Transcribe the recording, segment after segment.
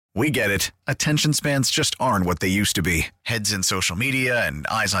We get it. Attention spans just aren't what they used to be. Heads in social media and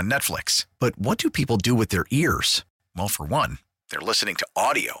eyes on Netflix. But what do people do with their ears? Well, for one, they're listening to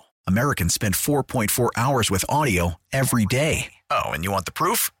audio. Americans spend 4.4 hours with audio every day. Oh, and you want the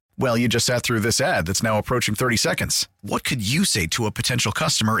proof? Well, you just sat through this ad that's now approaching 30 seconds. What could you say to a potential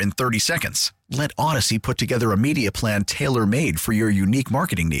customer in 30 seconds? Let Odyssey put together a media plan tailor-made for your unique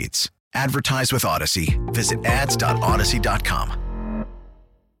marketing needs. Advertise with Odyssey. Visit ads.odyssey.com.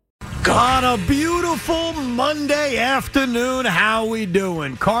 On a beautiful Monday afternoon, how we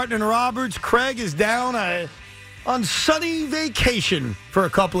doing? Carton and Roberts. Craig is down on sunny vacation for a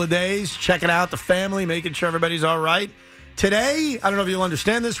couple of days, checking out the family, making sure everybody's all right. Today, I don't know if you'll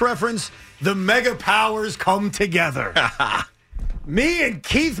understand this reference, the mega powers come together. Me and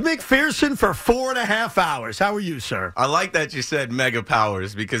Keith McPherson for 4.5 hours. How are you, sir? I like that you said mega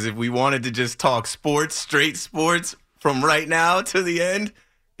powers, because if we wanted to just talk sports, straight sports, from right now to the end,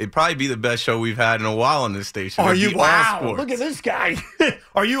 it'd probably be the best show we've had in a while on this station. Are you? Wow, look at this guy.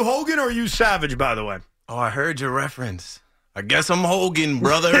 Are you Hogan or are you Savage, by the way? Oh, I heard your reference. I guess I'm Hogan,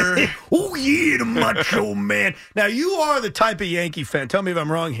 brother. Oh, yeah, the macho man. Now, you are the type of Yankee fan, tell me if I'm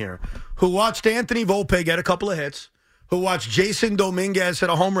wrong here, who watched Anthony Volpe get a couple of hits, who watched Jason Dominguez hit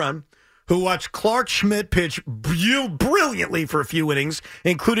a home run, who watched Clark Schmidt pitch brilliantly for a few innings,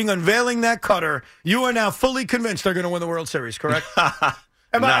 including unveiling that cutter. You are now fully convinced they're going to win the World Series, correct?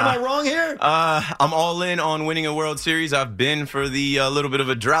 Am I wrong here? I'm all in on winning a World Series. I've been for the little bit of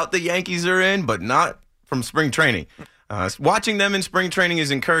a drought the Yankees are in, but not from spring training. Watching them in spring training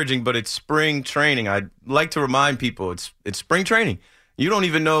is encouraging, but it's spring training. I'd like to remind people it's spring training. You don't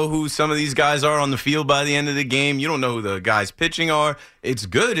even know who some of these guys are on the field by the end of the game. You don't know who the guys pitching are. It's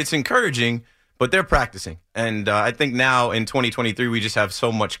good. It's encouraging, but they're practicing. And I think now in 2023, we just have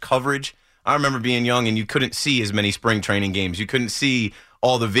so much coverage. I remember being young and you couldn't see as many spring training games. You couldn't see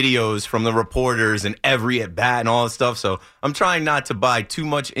all the videos from the reporters and every at-bat and all that stuff. So I'm trying not to buy too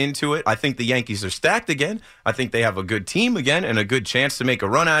much into it. I think the Yankees are stacked again. I think they have a good team again and a good chance to make a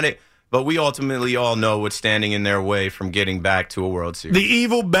run at it. But we ultimately all know what's standing in their way from getting back to a World Series. The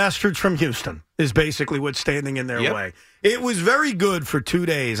evil bastards from Houston is basically what's standing in their way. It was very good for 2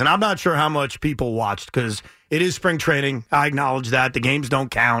 days, and I'm not sure how much people watched because it is spring training. I acknowledge that. The games don't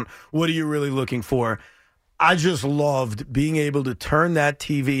count. What are you really looking for? I just loved being able to turn that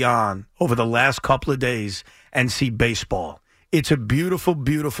TV on over the last couple of days and see baseball. It's a beautiful,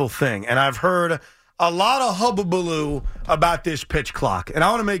 beautiful thing. And I've heard a lot of hubbubaloo about this pitch clock. And I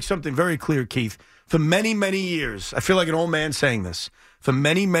want to make something very clear, Keith. For many, many years, I feel like an old man saying this. For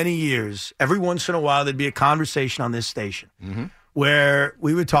many, many years, every once in a while, there'd be a conversation on this station where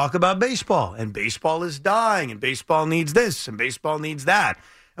we would talk about baseball. And baseball is dying. And baseball needs this. And baseball needs that.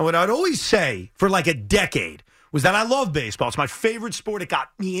 And what I'd always say for like a decade was that I love baseball. It's my favorite sport. It got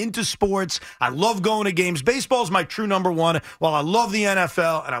me into sports. I love going to games. Baseball is my true number one. While I love the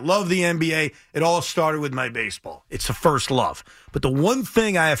NFL and I love the NBA, it all started with my baseball. It's the first love. But the one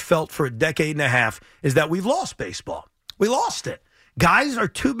thing I have felt for a decade and a half is that we've lost baseball. We lost it. Guys are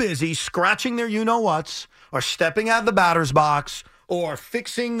too busy scratching their you-know-whats or stepping out of the batter's box or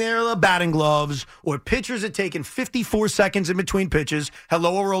fixing their batting gloves, or pitchers are taking 54 seconds in between pitches.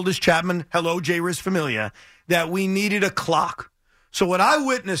 Hello, Aroldis Chapman. Hello, Jeurys Familia. That we needed a clock. So what I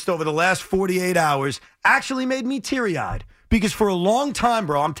witnessed over the last 48 hours actually made me teary-eyed. Because for a long time,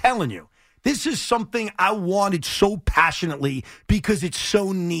 bro, I'm telling you, this is something I wanted so passionately because it's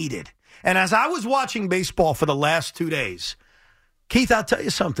so needed. And as I was watching baseball for the last 2 days, Keith, I'll tell you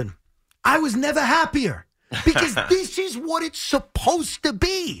something. I was never happier. Because this is what it's supposed to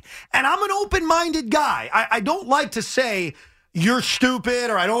be. And I'm an open-minded guy. I don't like to say you're stupid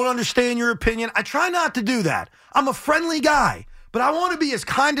or I don't understand your opinion. I try not to do that. I'm a friendly guy. But I want to be as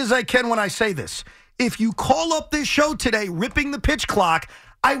kind as I can when I say this. If you call up this show today ripping the pitch clock,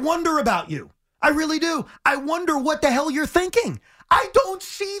 I wonder about you. I really do. I wonder what the hell you're thinking. I don't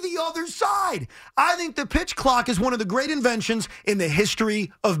see the other side. I think the pitch clock is one of the great inventions in the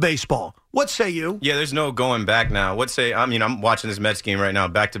history of baseball. What say you? Yeah, there's no going back now. I'm watching this Mets game right now,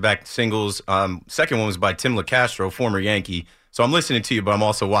 back-to-back singles. Second one was by Tim LaCastro, former Yankee. So I'm listening to you, but I'm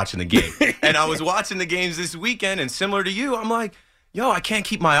also watching the game. And I was watching the games this weekend, and similar to you, I'm like, yo, I can't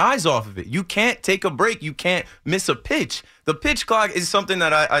keep my eyes off of it. You can't take a break. You can't miss a pitch. The pitch clock is something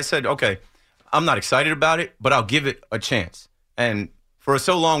that I said, okay, I'm not excited about it, but I'll give it a chance. And for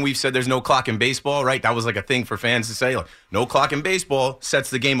so long, we've said there's no clock in baseball, right? That was like a thing for fans to say, like, no clock in baseball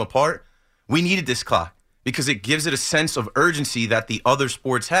sets the game apart. We needed this clock because it gives it a sense of urgency that the other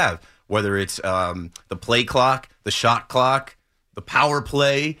sports have, whether it's the play clock, the shot clock, the power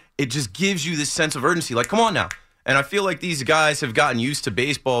play. It just gives you this sense of urgency. Like, come on now. And I feel like these guys have gotten used to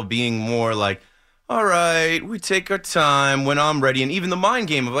baseball being more like, all right, we take our time when I'm ready. And even the mind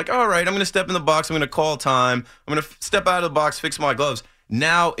game of like, all right, I'm going to step in the box. I'm going to call time. I'm going to step out of the box, fix my gloves.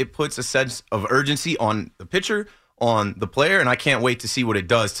 Now it puts a sense of urgency on the pitcher, on the player, and I can't wait to see what it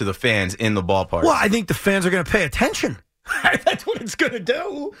does to the fans in the ballpark. Well, I think the fans are going to pay attention. That's what it's going to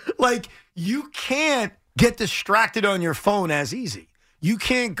do. Like, you can't get distracted on your phone as easy. You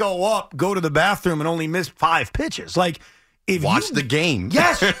can't go up, go to the bathroom, and only miss 5 pitches. Like, if watch the game.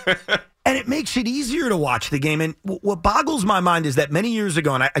 Yes. And it makes it easier to watch the game. And what boggles my mind is that many years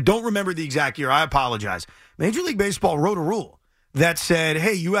ago, and I don't remember the exact year, I apologize, Major League Baseball wrote a rule that said,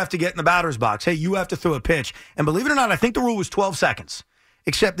 hey, you have to get in the batter's box. Hey, you have to throw a pitch. And believe it or not, I think the rule was 12 seconds.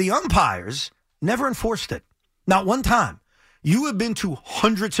 Except the umpires never enforced it. Not one time. You have been to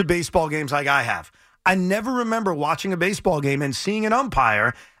hundreds of baseball games like I have. I never remember watching a baseball game and seeing an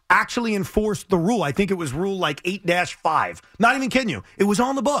umpire actually enforce the rule. I think it was rule like 8-5. Not even kidding you. It was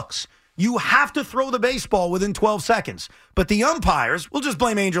on the books. You have to throw the baseball within 12 seconds. But the umpires, we'll just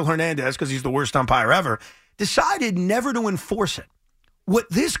blame Angel Hernandez because he's the worst umpire ever, decided never to enforce it. What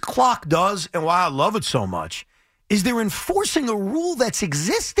this clock does, and why I love it so much, is they're enforcing a rule that's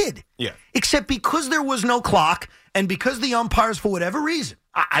existed. Yeah. Except because there was no clock and because the umpires, for whatever reason,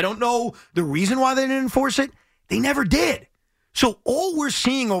 I don't know the reason why they didn't enforce it, they never did. So all we're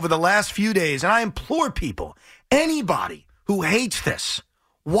seeing over the last few days, and I implore people, anybody who hates this,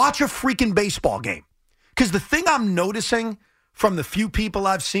 watch a freaking baseball game. Because the thing I'm noticing from the few people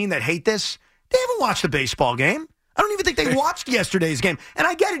I've seen that hate this, they haven't watched a baseball game. I don't even think they watched yesterday's game. And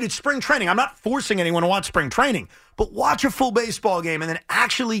I get it, it's spring training. I'm not forcing anyone to watch spring training. But watch a full baseball game and then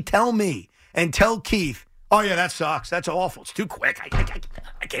actually tell me and tell Keith, oh, yeah, that sucks. That's awful. It's too quick. I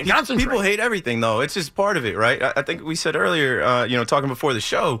can't concentrate. People hate everything, though. It's just part of it, right? I think we said earlier, talking before the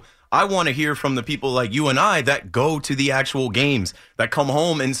show, I want to hear from the people like you and I that go to the actual games, that come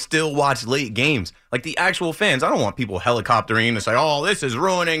home and still watch late games. Like the actual fans. I don't want people helicoptering to say, oh, this is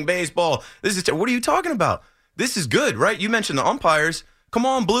ruining baseball. What are you talking about? This is good, right? You mentioned the umpires. Come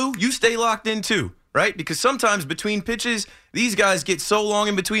on, Blue. You stay locked in, too, right? Because sometimes between pitches, these guys get so long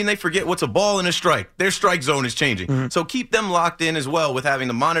in between, they forget what's a ball and a strike. Their strike zone is changing. Mm-hmm. So keep them locked in as well with having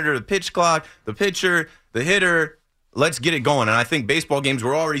to monitor the pitch clock, the pitcher, the hitter. Let's get it going. And I think baseball games,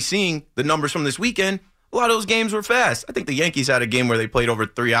 we're already seeing the numbers from this weekend. A lot of those games were fast. I think the Yankees had a game where they played over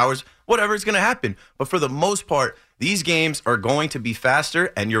 3 hours. Whatever is going to happen. But for the most part, these games are going to be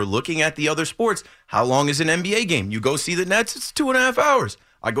faster, and you're looking at the other sports. How long is an NBA game? You go see the Nets, it's 2.5 hours.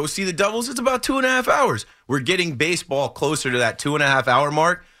 I go see the Devils, it's about 2.5 hours. We're getting baseball closer to that 2.5 hour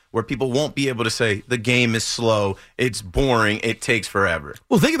mark where people won't be able to say the game is slow, it's boring, it takes forever.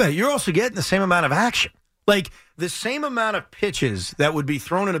 Well, think about it. You're also getting the same amount of action. Like the same amount of pitches that would be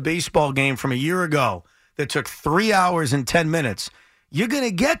thrown in a baseball game from a year ago that took 3 hours and 10 minutes, you're going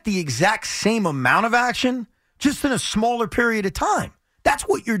to get the exact same amount of action just in a smaller period of time. That's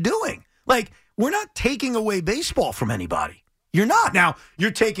what you're doing. Like, we're not taking away baseball from anybody. You're not. Now, you're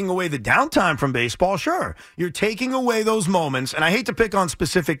taking away the downtime from baseball, sure. You're taking away those moments, and I hate to pick on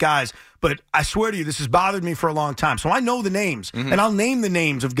specific guys, but I swear to you, this has bothered me for a long time. So I know the names, and I'll name the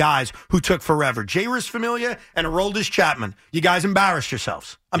names of guys who took forever. Jeurys Familia and Aroldis Chapman. You guys embarrassed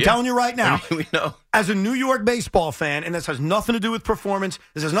yourselves. I'm telling you right now. We know. As a New York baseball fan, and this has nothing to do with performance,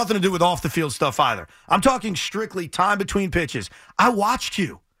 this has nothing to do with off-the-field stuff either. I'm talking strictly time between pitches. I watched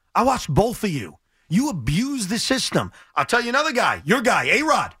you. I watched both of you. You abuse the system. I'll tell you another guy, your guy,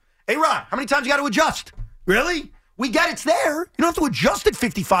 A-Rod. A-Rod, how many times you got to adjust? Really? We get it's there. You don't have to adjust it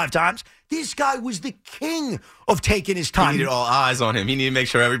 55 times. This guy was the king of taking his time. He needed all eyes on him. He needed to make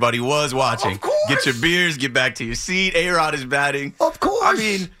sure everybody was watching. Of course. Get your beers, get back to your seat. A-Rod is batting. Of course. I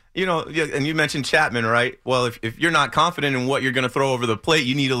mean, and you mentioned Chapman, right? Well, if you're not confident in what you're going to throw over the plate,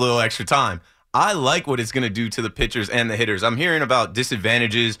 you need a little extra time. I like what it's going to do to the pitchers and the hitters. I'm hearing about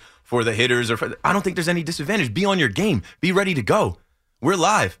disadvantages for the hitters. I don't think there's any disadvantage. Be on your game. Be ready to go. We're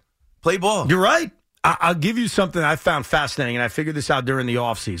live. Play ball. You're right. I'll give you something I found fascinating, and I figured this out during the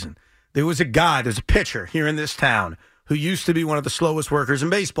offseason. There's a pitcher here in this town who used to be one of the slowest workers in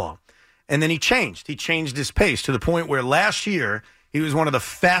baseball. And then he changed. He changed his pace to the point where last year he was one of the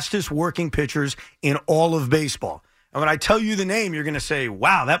fastest working pitchers in all of baseball. And when I tell you the name, you're going to say,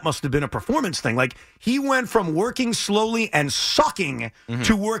 wow, that must have been a performance thing. Like, he went from working slowly and sucking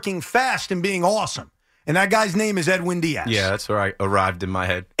to working fast and being awesome. And that guy's name is Edwin Diaz. Yeah, that's where I arrived in my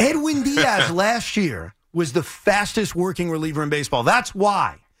head. Edwin Diaz last year was the fastest working reliever in baseball. That's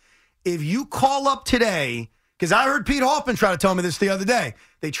why, if you call up today, because I heard Pete Hoffman try to tell me this the other day,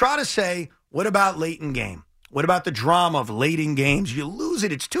 they try to say, what about late in game? What about the drama of late in games? You lose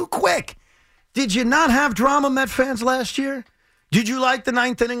it. It's too quick. Did you not have drama, Met fans, last year? Did you like the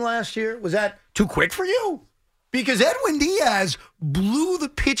 9th inning last year? Was that too quick for you? Because Edwin Diaz blew the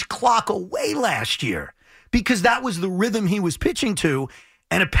pitch clock away last year because that was the rhythm he was pitching to,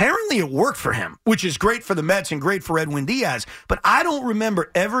 and apparently it worked for him, which is great for the Mets and great for Edwin Diaz. But I don't remember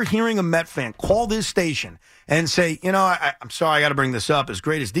ever hearing a Met fan call this station and say, I'm sorry, I got to bring this up. As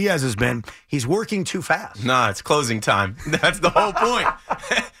great as Diaz has been, he's working too fast. Nah, it's closing time. That's the whole point.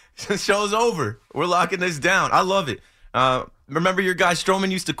 The show's over. We're locking this down. I love it. Remember your guy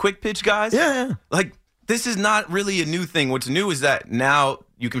Stroman used to quick pitch guys? Yeah. Like, this is not really a new thing. What's new is that now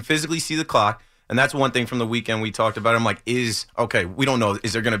you can physically see the clock, and that's one thing from the weekend we talked about. I'm like, we don't know.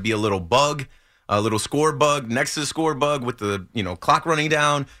 Is there going to be a little bug, a little score bug next to the score bug with the clock running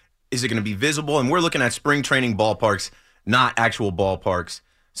down? Is it going to be visible? And we're looking at spring training ballparks, not actual ballparks.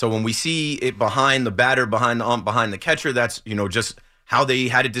 So when we see it behind the batter, behind the ump, behind the catcher, that's just how they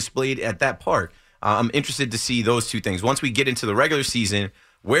had it displayed at that park. I'm interested to see those two things. Once we get into the regular season,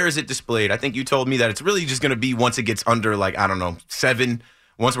 where is it displayed? I think you told me that it's really just going to be once it gets under, 7,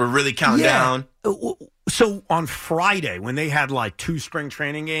 once we're really counting down. So on Friday, when they had 2 spring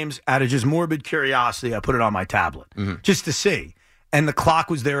training games, out of just morbid curiosity, I put it on my tablet just to see. And the clock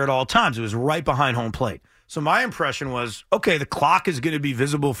was there at all times. It was right behind home plate. So my impression was, okay, the clock is going to be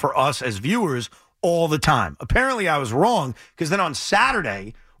visible for us as viewers all the time. Apparently I was wrong, because then on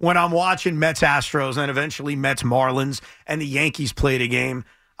Saturday, when I'm watching Mets-Astros and eventually Mets-Marlins and the Yankees played a game,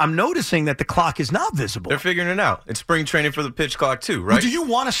 I'm noticing that the clock is not visible. They're figuring it out. It's spring training for the pitch clock too, right? Do you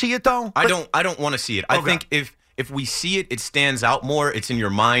want to see it though? I don't want to see it. Okay. I think if we see it, it stands out more. It's in your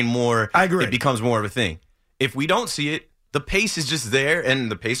mind more. I agree. It becomes more of a thing. If we don't see it, the pace is just there, and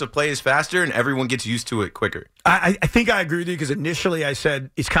the pace of play is faster, and everyone gets used to it quicker. I think I agree with you, because initially I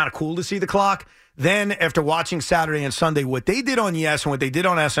said it's kind of cool to see the clock. Then after watching Saturday and Sunday, what they did on Yes and what they did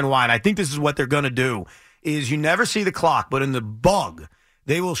on SNY, and I think this is what they're going to do, is you never see the clock, but in the bug,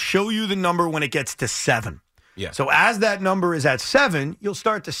 they will show you the number when it gets to 7. Yeah. So as that number is at 7, you'll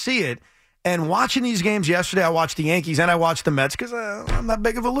start to see it. And watching these games yesterday, I watched the Yankees and I watched the Mets because I'm not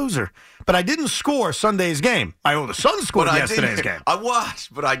big of a loser. But I didn't score Sunday's game. My oldest son scored yesterday's game. I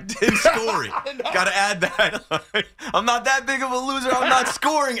watched, but I didn't score it. Got to add that. I'm not that big of a loser. I'm not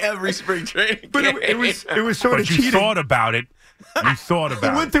scoring every spring training But it was sort of cheating. You thought about it. You thought about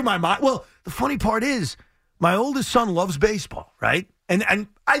it. It went through my mind. Well, the funny part is my oldest son loves baseball, right? And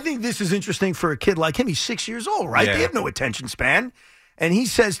I think this is interesting for a kid like him. He's 6 years old, right? Yeah. They have no attention span. And he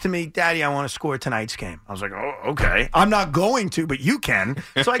says to me, Daddy, I want to score tonight's game. I was like, oh, okay. I'm not going to, but you can.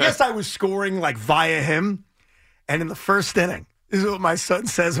 So I guess I was scoring via him. And in the first inning, this is what my son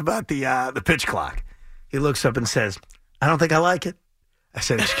says about the pitch clock. He looks up and says, I don't think I like it. I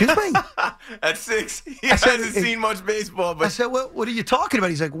said, excuse me? At 6, he hasn't seen much baseball. But I said, well, what are you talking about?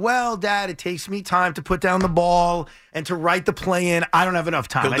 He's like, well, Dad, it takes me time to put down the ball and to write the play in. I don't have enough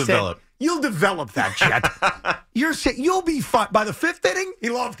time. He'll develop. Said, you'll develop that, Chet. You'll be fine. By the 5th inning, he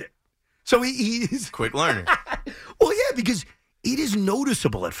loved it. So he's quick learner. Well, yeah, because it is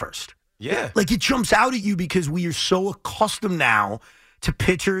noticeable at first. Yeah. It jumps out at you because we are so accustomed now to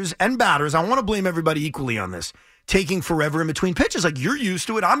pitchers and batters. I want to blame everybody equally on this. Taking forever in between pitches. You're used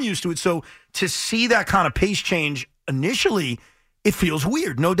to it, I'm used to it. So to see that kind of pace change initially, it feels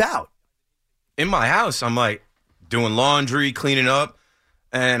weird, no doubt. In my house, I'm doing laundry, cleaning up,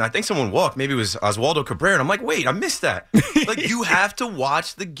 and I think someone walked. Maybe it was Oswaldo Cabrera. And I'm like, wait, I missed that. You have to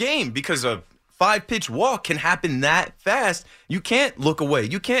watch the game because a 5-pitch walk can happen that fast. You can't look away.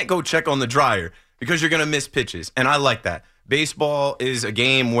 You can't go check on the dryer because you're going to miss pitches. And I like that. Baseball is a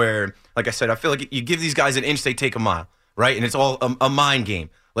game where, like I said, I feel like you give these guys an inch, they take a mile, right? And it's all a mind game.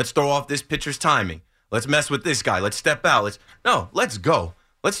 Let's throw off this pitcher's timing. Let's mess with this guy. Let's step out. Let's go.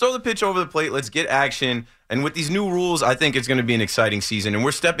 Let's throw the pitch over the plate. Let's get action. And with these new rules, I think it's going to be an exciting season. And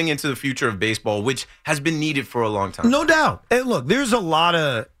we're stepping into the future of baseball, which has been needed for a long time. No doubt. And look, there's a lot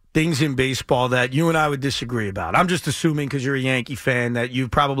of things in baseball that you and I would disagree about. I'm just assuming because you're a Yankee fan that you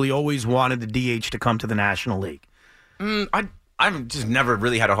probably always wanted the DH to come to the National League. I've just never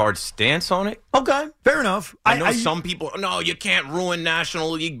really had a hard stance on it. Okay, fair enough. I know some people, no, you can't ruin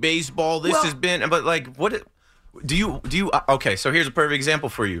National League Baseball. This has been, but what do you, okay, so here's a perfect example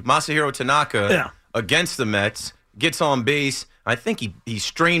for you. Masahiro Tanaka against the Mets, gets on base. I think he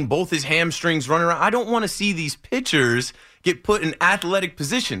strained both his hamstrings running around. I don't want to see these pitchers get put in athletic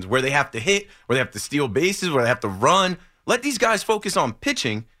positions where they have to hit, where they have to steal bases, where they have to run. Let these guys focus on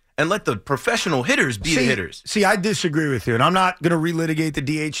pitching. And let the professional hitters be the hitters. See, I disagree with you, and I'm not going to relitigate the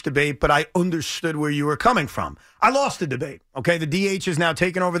DH debate, but I understood where you were coming from. I lost the debate, okay? The DH is now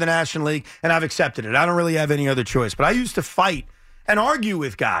taking over the National League, and I've accepted it. I don't really have any other choice. But I used to fight and argue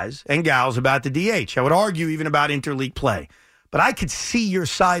with guys and gals about the DH. I would argue even about interleague play. But I could see your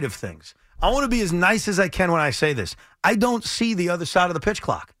side of things. I want to be as nice as I can when I say this. I don't see the other side of the pitch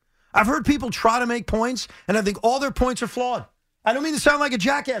clock. I've heard people try to make points, and I think all their points are flawed. I don't mean to sound like a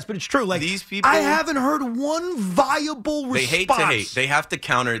jackass, but it's true. Like, these people, I haven't heard one viable response. They hate to hate. They have to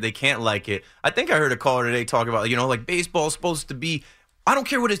counter. They can't like it. I think I heard a caller today talk about, like baseball's supposed to be. I don't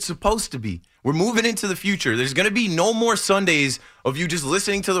care what it's supposed to be. We're moving into the future. There's going to be no more Sundays of you just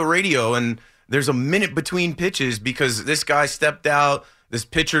listening to the radio and there's a minute between pitches because this guy stepped out. This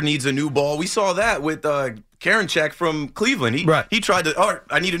pitcher needs a new ball. We saw that with Karinchak from Cleveland. He tried to,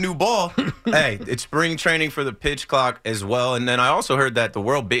 I need a new ball. Hey, it's spring training for the pitch clock as well. And then I also heard that the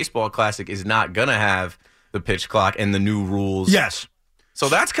World Baseball Classic is not going to have the pitch clock and the new rules. Yes. So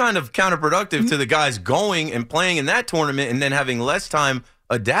that's kind of counterproductive to the guys going and playing in that tournament and then having less time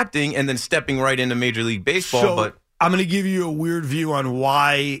adapting and then stepping right into Major League Baseball. So, but I'm going to give you a weird view on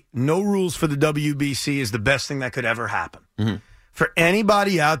why no rules for the WBC is the best thing that could ever happen. Mm-hmm. For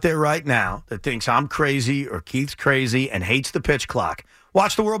anybody out there right now that thinks I'm crazy or Keith's crazy and hates the pitch clock,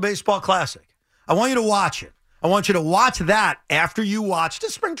 watch the World Baseball Classic. I want you to watch it. I want you to watch that after you watch a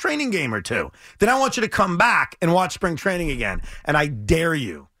spring training game or two. Then I want you to come back and watch spring training again. And I dare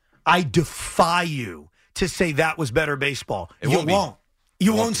you, I defy you to say that was better baseball. You won't.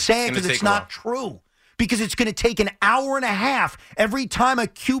 You won't say it because it's not true. Because it's going to take an hour and a half every time a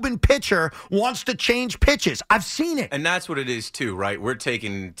Cuban pitcher wants to change pitches. I've seen it. And that's what it is, too, right? We're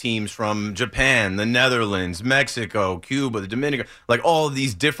taking teams from Japan, the Netherlands, Mexico, Cuba, the Dominican, like all of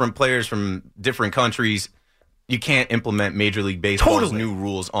these different players from different countries. You can't implement Major League Baseball's new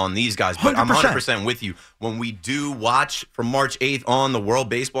rules on these guys. But 100%. I'm 100% with you. When we do watch from March 8th on the World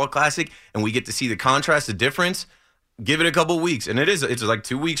Baseball Classic and we get to see the contrast, the difference, give it a couple weeks. And it's like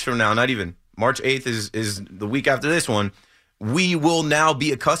 2 weeks from now, not even. March 8th is the week after this one. We will now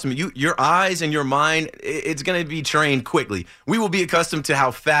be accustomed. Your eyes and your mind, it's going to be trained quickly. We will be accustomed to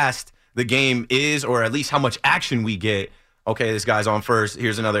how fast the game is, or at least how much action we get. Okay, this guy's on first.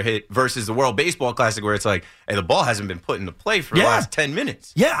 Here's another hit versus the World Baseball Classic where it's like, hey, the ball hasn't been put into play for the last 10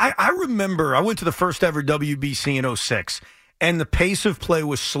 minutes. Yeah, I remember I went to the first ever WBC in 2006, and the pace of play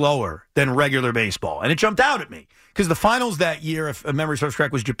was slower than regular baseball. And it jumped out at me. Because the finals that year, if memory serves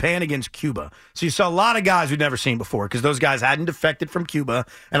correct, was Japan against Cuba. So you saw a lot of guys we'd never seen before because those guys hadn't defected from Cuba,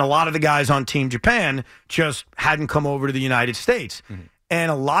 and a lot of the guys on Team Japan just hadn't come over to the United States. Mm-hmm.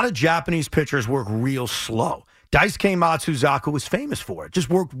 And a lot of Japanese pitchers work real slow. Daisuke Matsuzaka was famous for it. Just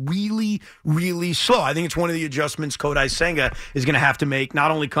worked really, really slow. I think it's one of the adjustments Kodai Senga is going to have to make,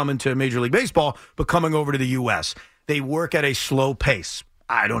 not only coming to Major League Baseball, but coming over to the U.S. They work at a slow pace.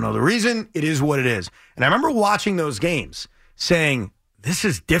 I don't know the reason. It is what it is. And I remember watching those games saying, this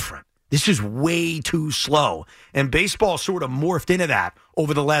is different. This is way too slow. And baseball sort of morphed into that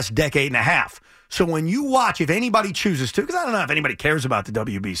over the last decade and a half. So when you watch, if anybody chooses to, because I don't know if anybody cares about the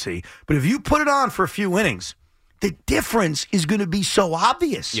WBC, but if you put it on for a few innings, the difference is going to be so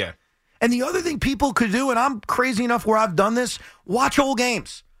obvious. Yeah. And the other thing people could do, and I'm crazy enough where I've done this, watch old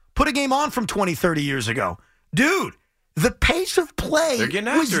games. Put a game on from 20, 30 years ago. Dude. The pace of play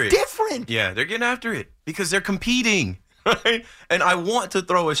was different. Yeah, they're getting after it because they're competing, right? And I want to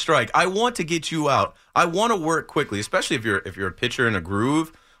throw a strike. I want to get you out. I want to work quickly, especially if you're a pitcher in a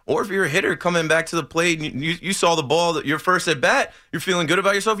groove or if you're a hitter coming back to the plate. And you saw the ball, that your first at bat, you're feeling good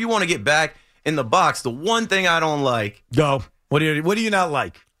about yourself. You want to get back in the box. The one thing I don't like. Go. What do you not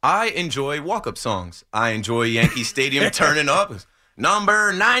like? I enjoy walk-up songs. I enjoy Yankee Stadium turning up.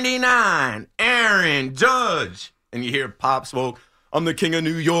 Number 99, Aaron Judge. And you hear Pop Smoke, I'm the king of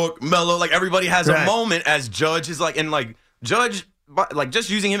New York, Mellow. Like, everybody has a moment as Judge is like, and like, Judge, like, just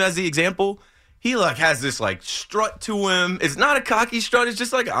using him as the example, he like has this like strut to him. It's not a cocky strut. It's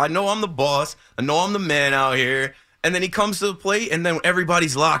just like, I know I'm the boss. I know I'm the man out here. And then he comes to the plate, and then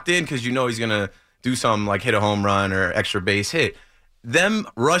everybody's locked in because you know he's going to do something like hit a home run or extra base hit. Them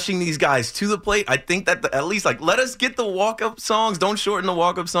rushing these guys to the plate, I think that at least, like, let us get the walk-up songs. Don't shorten the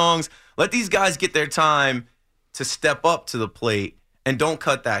walk-up songs. Let these guys get their time to step up to the plate, and don't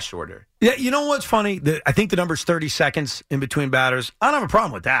cut that shorter. Yeah, you know what's funny? I think the number's 30 seconds in between batters. I don't have a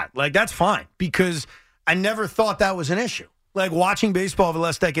problem with that. Like, that's fine, because I never thought that was an issue. Like, watching baseball over the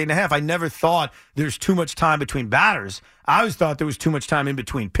last decade and a half, I never thought there's too much time between batters. I always thought there was too much time in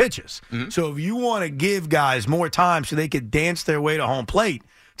between pitches. Mm-hmm. So if you want to give guys more time so they could dance their way to home plate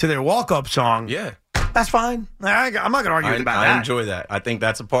to their walk-up song, yeah, that's fine. I'm not going to argue about that. I enjoy that. I think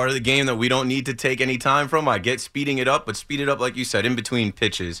that's a part of the game that we don't need to take any time from. I get speeding it up, but speed it up, like you said, in between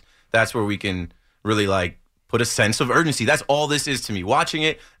pitches. That's where we can really, like, put a sense of urgency. That's all this is to me. Watching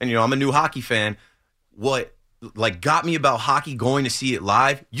it, and, you know, I'm a new hockey fan. What got me about hockey going to see it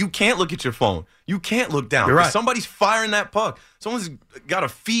live, you can't look at your phone. You can't look down. You're right. Somebody's firing that puck. Someone's got a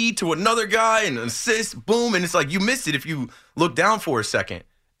feed to another guy and an assist, boom, and it's like you missed it if you look down for a second.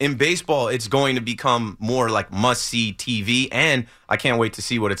 In baseball, it's going to become more like must-see TV, and I can't wait to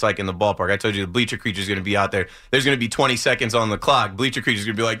see what it's like in the ballpark. I told you the Bleacher Creature's going to be out there. There's going to be 20 seconds on the clock. Bleacher Creature's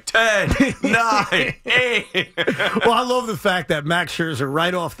going to be like 10, 9, 8. Well, I love the fact that Max Scherzer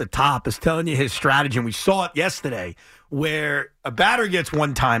right off the top is telling you his strategy, and we saw it yesterday where a batter gets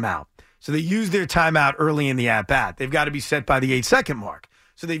one timeout. So they use their timeout early in the at-bat. They've got to be set by the 8-second mark.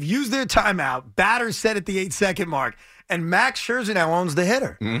 So they've used their timeout, batter set at the 8-second mark, and Max Scherzer now owns the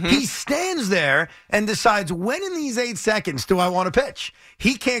hitter. Mm-hmm. He stands there and decides, when in these 8 seconds do I want to pitch?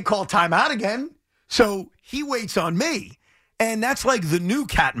 He can't call timeout again, so he waits on me. And that's like the new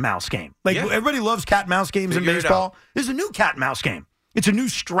cat and mouse game. Like, everybody loves cat and mouse games in baseball. There's a new cat and mouse game. It's a new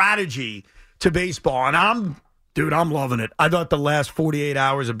strategy to baseball, and I'm loving it. I thought the last 48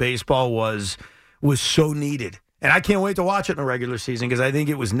 hours of baseball was so needed. And I can't wait to watch it in the regular season because I think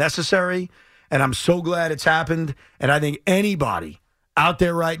it was necessary. And I'm so glad it's happened. And I think anybody out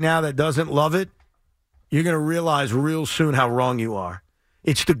there right now that doesn't love it, you're going to realize real soon how wrong you are.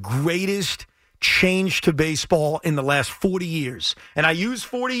 It's the greatest change to baseball in the last 40 years. And I use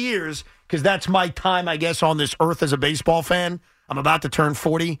 40 years because that's my time, I guess, on this earth as a baseball fan. I'm about to turn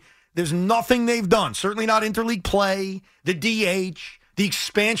 40. There's nothing they've done, certainly not interleague play, the DH, the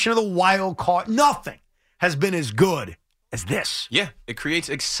expansion of the wild card. Nothing has been as good as this. Yeah, it creates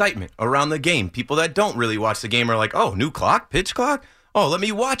excitement around the game. People that don't really watch the game are like, oh, new clock, pitch clock? Oh, let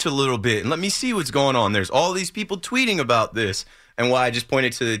me watch a little bit and let me see what's going on. There's all these people tweeting about this. And why I just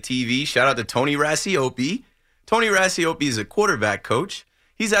pointed to the TV, shout out to Tony Racioppi. Tony Racioppi is a quarterback coach.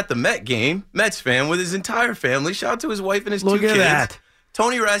 He's at the Met game, Mets fan, with his entire family. Shout out to his wife and his 2 kids. Look at that.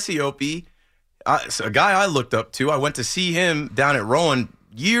 Tony Racioppi, a guy I looked up to. I went to see him down at Rowan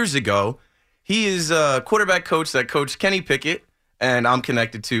years ago. He is a quarterback coach that coached Kenny Pickett, and I'm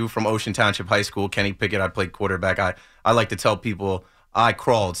connected to from Ocean Township High School. Kenny Pickett, I played quarterback. I like to tell people I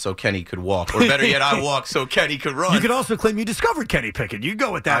crawled so Kenny could walk. Or better yet, I walked so Kenny could run. You could also claim you discovered Kenny Pickett. You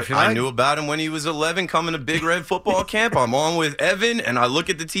go with that. I knew about him when he was 11 coming to Big Red football camp. I'm on with Evan, and I look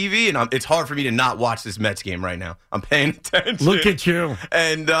at the TV, and it's hard for me to not watch this Mets game right now. I'm paying attention. Look at you.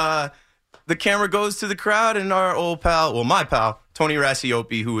 And the camera goes to the crowd, and our old pal, well, my pal, Tony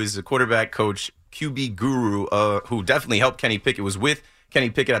Racioppi, who is a quarterback coach, QB guru, who definitely helped Kenny Pickett, was with Kenny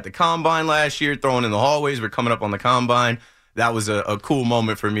Pickett at the Combine last year, throwing in the hallways. We're coming up on the Combine. That was a cool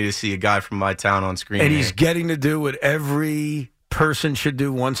moment for me to see a guy from my town on screen. And he's getting to do what every person should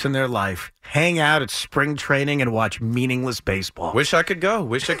do once in their life. Hang out at spring training and watch meaningless baseball. Wish I could go.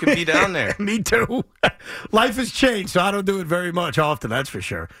 Wish I could be down there. Me too. Life has changed, so I don't do it very much often, that's for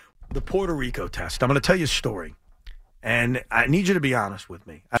sure. The Puerto Rico test. I'm going to tell you a story. And I need you to be honest with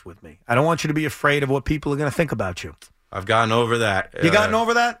me. I don't want you to be afraid of what people are going to think about you. I've gotten over that. You gotten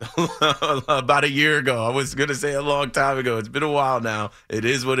over that? About a year ago. I was going to say a long time ago. It's been a while now. It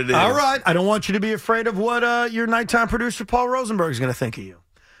is what it is. All right. I don't want you to be afraid of what your nighttime producer, Paul Rosenberg, is going to think of you.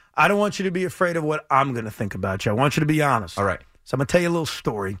 I don't want you to be afraid of what I'm going to think about you. I want you to be honest. All right. So I'm going to tell you a little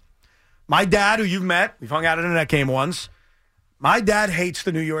story. My dad, who you've met, we've hung out at a net game once. My dad hates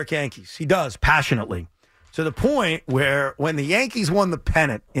the New York Yankees. He does, passionately. To the point where when the Yankees won the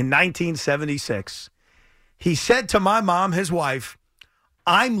pennant in 1976, he said to my mom, his wife,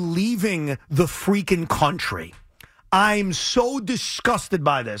 I'm leaving the freaking country. I'm so disgusted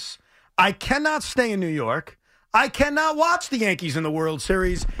by this. I cannot stay in New York. I cannot watch the Yankees in the World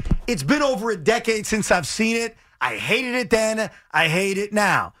Series. It's been over a decade since I've seen it. I hated it then. I hate it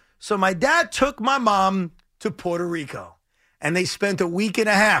now. So my dad took my mom to Puerto Rico, and they spent a week and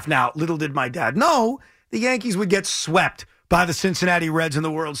a half. Now, little did my dad know the Yankees would get swept by the Cincinnati Reds in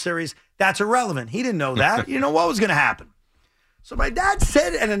the World Series. That's irrelevant. He didn't know that. You know what was going to happen. So my dad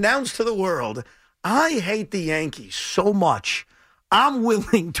said and announced to the world, I hate the Yankees so much, I'm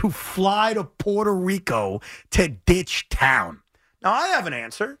willing to fly to Puerto Rico to ditch town. Now, I have an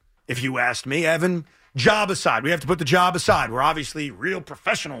answer. If you asked me, Evan, job aside. We have to put the job aside. We're obviously real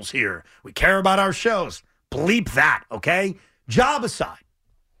professionals here. We care about our shows. Bleep that, okay? Job aside.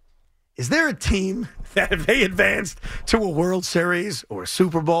 Is there a team that if they advanced to a World Series or a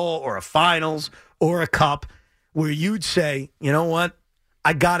Super Bowl or a Finals or a Cup where you'd say, you know what,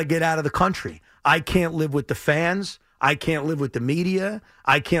 I got to get out of the country. I can't live with the fans. I can't live with the media.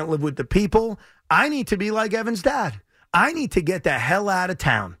 I can't live with the people. I need to be like Evan's dad. I need to get the hell out of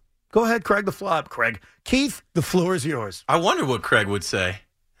town. Go ahead, Craig, the floor up, Craig. Keith, the floor is yours. I wonder what Craig would say.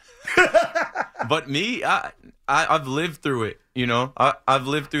 But me, I've lived through it, you know. I've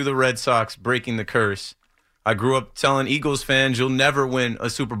lived through the Red Sox breaking the curse. I grew up telling Eagles fans, you'll never win a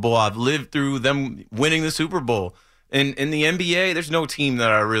Super Bowl. I've lived through them winning the Super Bowl. In the NBA, there's no team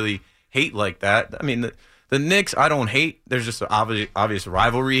that I really hate like that. I mean, the Knicks, I don't hate. There's just an obvious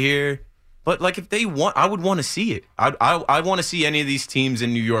rivalry here. But, like, if they want, I would want to see it. I want to see any of these teams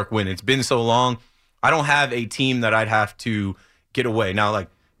in New York win. It's been so long. I don't have a team that I'd have to get away. Now, like,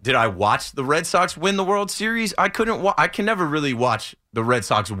 did I watch the Red Sox win the World Series? I couldn't. I can never really watch the Red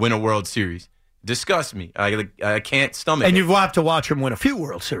Sox win a World Series. Disgust me. I can't stomach it. And you've had to watch them win a few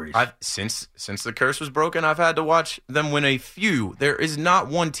World Series. Since the curse was broken, I've had to watch them win a few. There is not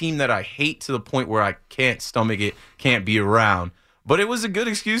one team that I hate to the point where I can't stomach it, can't be around. But it was a good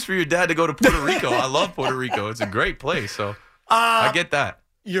excuse for your dad to go to Puerto Rico. I love Puerto Rico. It's a great place. So I get that.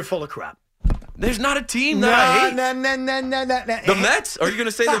 You're full of crap. There's not a team that I hate. No. The Mets? Are you going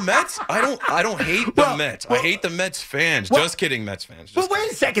to say the Mets? I don't hate the Mets. I hate the Mets fans. Just kidding, Mets fans. Well,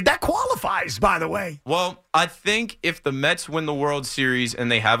 wait a second. That qualifies, by the way. Well, I think if the Mets win the World Series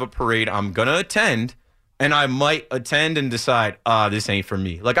and they have a parade, I'm going to attend. And I might attend and decide, this ain't for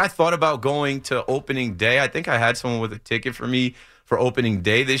me. Like, I thought about going to opening day. I think I had someone with a ticket for me for opening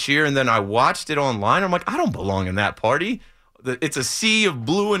day this year. And then I watched it online. I'm like, I don't belong in that party. It's a sea of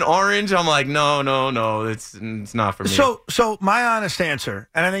blue and orange. I'm like, no, it's not for me. So my honest answer,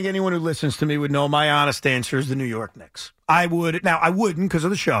 and I think anyone who listens to me would know my honest answer is the New York Knicks. I wouldn't because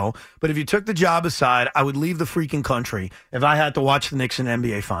of the show, but if you took the job aside, I would leave the freaking country if I had to watch the Knicks in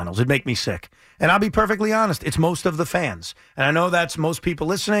NBA Finals. It'd make me sick. And I'll be perfectly honest, it's most of the fans. And I know that's most people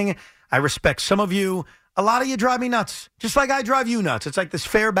listening. I respect some of you. A lot of you drive me nuts, just like I drive you nuts. It's like this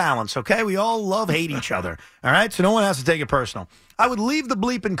fair balance, okay? We all hate each other, all right? So no one has to take it personal. I would leave the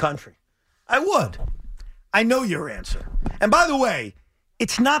bleeping country. I would. I know your answer. And by the way,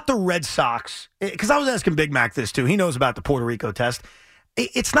 it's not the Red Sox, because I was asking Big Mac this too. He knows about the Puerto Rico test.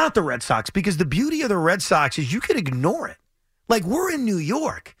 It's not the Red Sox, because the beauty of the Red Sox is you could ignore it. Like, we're in New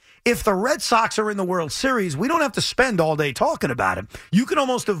York. If the Red Sox are in the World Series, we don't have to spend all day talking about it. You can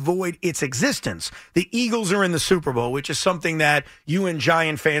almost avoid its existence. The Eagles are in the Super Bowl, which is something that you and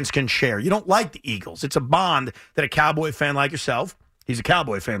Giant fans can share. You don't like the Eagles. It's a bond that a Cowboy fan like yourself, he's a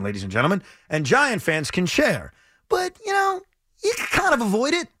Cowboy fan, ladies and gentlemen, and Giant fans can share. But, you can kind of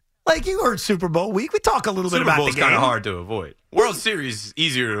avoid it. Like, you heard Super Bowl week. We talk a little bit about the game. Super Bowl's kind of hard to avoid. World Series is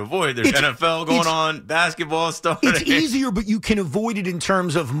easier to avoid. There's NFL going on, basketball starting. It's easier, but you can avoid it in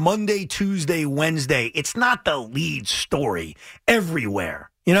terms of Monday, Tuesday, Wednesday. It's not the lead story everywhere.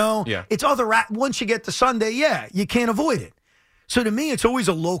 Yeah. It's once you get to Sunday, you can't avoid it. So to me, it's always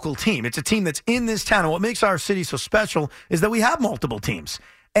a local team. It's a team that's in this town. And what makes our city so special is that we have multiple teams.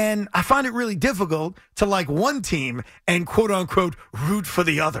 And I find it really difficult to like one team and quote-unquote root for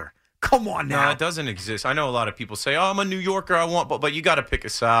the other. Come on now. No, it doesn't exist. I know a lot of people say, I'm a New Yorker, but you got to pick a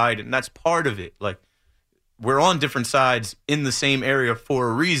side, and that's part of it. Like, we're on different sides in the same area for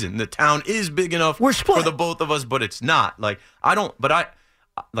a reason. The town is big enough for the both of us, but it's not. Like,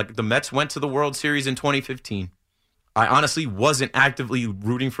 the Mets went to the World Series in 2015. I honestly wasn't actively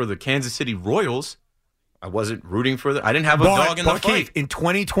rooting for the Kansas City Royals. I wasn't rooting for I didn't have a dog in the fight. Keith, in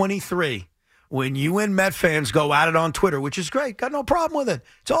 2023, when you and Met fans go at it on Twitter, which is great, got no problem with it.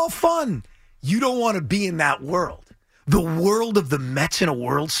 It's all fun. You don't want to be in that world. The world of the Mets in a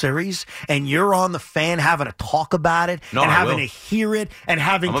World Series, and you're on the fan having to talk about it and having to hear it and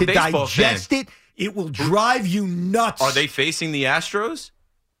having to digest it. It will drive you nuts. Are they facing the Astros?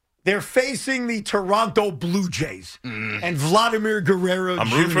 They're facing the Toronto Blue Jays and Vladimir Guerrero Jr.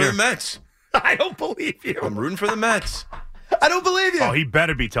 I'm rooting for the Mets. I don't believe you. I'm rooting for the Mets. I don't believe you. Oh, he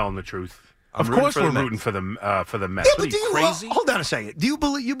better be telling the truth. Of course we're rooting for the Mets. Yeah, what, are you crazy? Hold on a second. Do you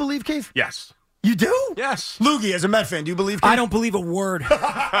believe Keith? Yes. You do? Yes. Loogie, as a Met fan, do you believe Keith? I don't believe a word.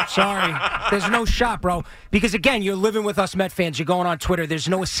 Sorry. There's no shot, bro. Because, again, you're living with us Met fans. You're going on Twitter. There's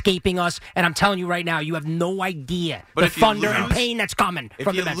no escaping us. And I'm telling you right now, you have no idea the thunder and pain that's coming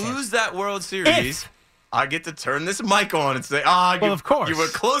from the Met fans. If you lose that World Series, I get to turn this mic on and say, of course. You were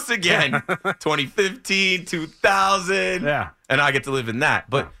close again. 2015, 2000. Yeah. And I get to live in that.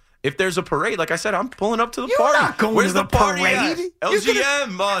 But if there's a parade, like I said, I'm pulling up to the You're party. not going Where's to the party parade? at?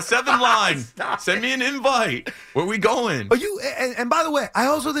 LGM, 7 line. Send me an invite. Where we going? And by the way, I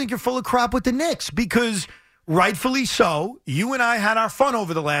also think you're full of crap with the Knicks because rightfully so, you and I had our fun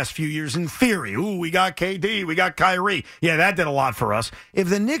over the last few years in theory. Ooh, we got KD, we got Kyrie. Yeah, that did a lot for us. If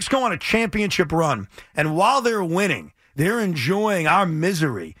the Knicks go on a championship run and while they're winning, they're enjoying our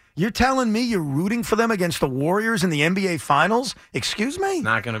misery, you're telling me you're rooting for them against the Warriors in the NBA Finals? Excuse me?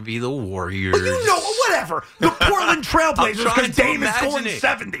 Not going to be the Warriors. Well, whatever. The Portland Trailblazers because Dame is going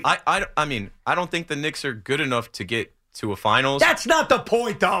 70. I mean, I don't think the Knicks are good enough to get to a finals. That's not the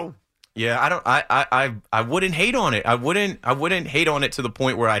point, though. Yeah, I wouldn't hate on it. I wouldn't hate on it to the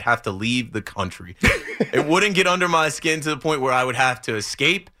point where I'd have to leave the country. It wouldn't get under my skin to the point where I would have to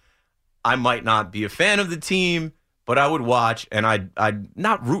escape. I might not be a fan of the team, but I would watch, and I'd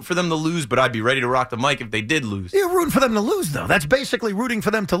not root for them to lose, but I'd be ready to rock the mic if they did lose. You're rooting for them to lose, though. That's basically rooting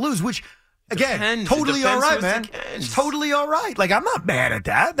for them to lose, which, again, totally all right, man. It's totally all right. Like, I'm not mad at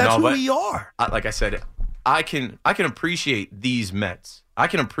that. That's who we are. Like I said, I can appreciate these Mets. I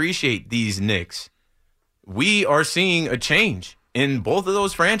can appreciate these Knicks. We are seeing a change in both of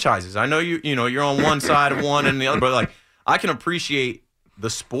those franchises. I know you're on one side of one and the other, but like I can appreciate the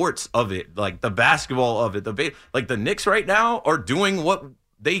sports of it, like the basketball of it. The Knicks right now are doing what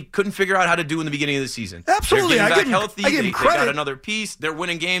they couldn't figure out how to do in the beginning of the season. Absolutely, they're getting back healthy. They got another piece. They're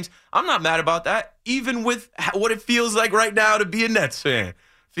winning games. I'm not mad about that, even with what it feels like right now to be a Nets fan.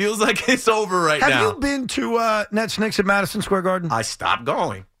 Feels like it's over now. Have you been to Nets Knicks at Madison Square Garden? I stopped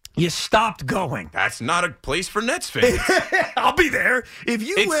going. You stopped going. That's not a place for Nets fans. I'll be there.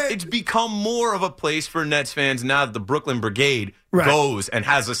 It's become more of a place for Nets fans now that the Brooklyn Brigade goes and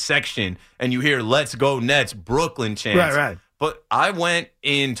has a section, and you hear "Let's go Nets" Brooklyn chants. Right. But I went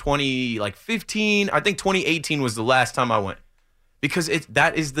in 2015. I think 2018 was the last time I went. Because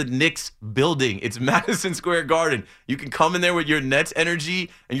that is the Knicks building. It's Madison Square Garden. You can come in there with your Nets energy,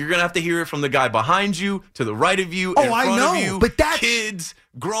 and you're going to have to hear it from the guy behind you, to the right of you, in front of you. But that's kids,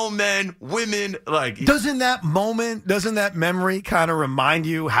 grown men, women. Doesn't that memory kind of remind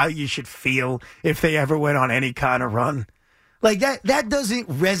you how you should feel if they ever went on any kind of run? Like that doesn't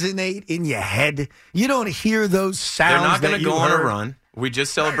resonate in your head. You don't hear those sounds. They're not going to go on a run. We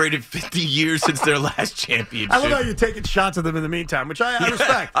just celebrated 50 years since their last championship. I love how you're taking shots at them in the meantime, which I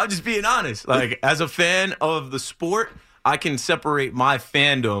respect. I'm just being honest. Like, as a fan of the sport, I can separate my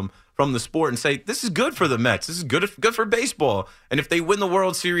fandom from the sport and say, this is good for the Mets. This is good for baseball. And if they win the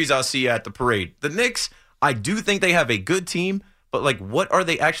World Series, I'll see you at the parade. The Knicks, I do think they have a good team, but, like, what are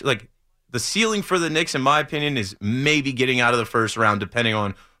they actually – like, the ceiling for the Knicks, in my opinion, is maybe getting out of the first round, depending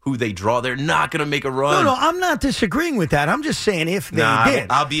on – who they draw. They're not going to make a run. No, I'm not disagreeing with that. I'm just saying if they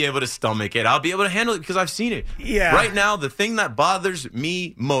did. I'll be able to stomach it. I'll be able to handle it because I've seen it. Yeah. Right now, the thing that bothers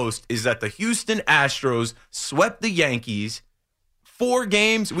me most is that the Houston Astros swept the Yankees 4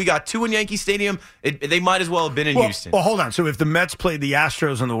 games. We got 2 in Yankee Stadium. They might as well have been in Houston. Well, hold on. So if the Mets played the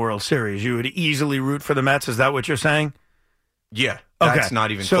Astros in the World Series, you would easily root for the Mets? Is that what you're saying? Yeah. That's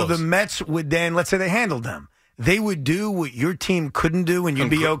not even close. So the Mets would then, let's say they handled them. They would do what your team couldn't do, and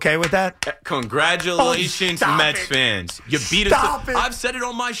you'd be okay with that? Congratulations, Mets fans. You beat us. I've said it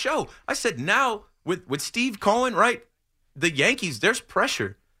on my show. I said now with Steve Cohen, right, the Yankees, there's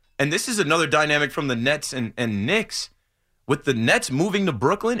pressure. And this is another dynamic from the Nets and Knicks. With the Nets moving to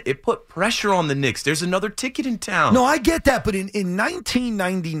Brooklyn, it put pressure on the Knicks. There's another ticket in town. No, I get that. But in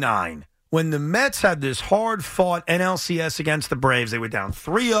 1999, when the Mets had this hard-fought NLCS against the Braves, they were down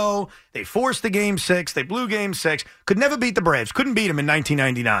 3-0. They forced the Game 6. They blew Game 6. Could never beat the Braves. Couldn't beat them in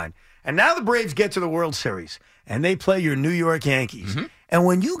 1999. And now the Braves get to the World Series, and they play your New York Yankees. Mm-hmm. And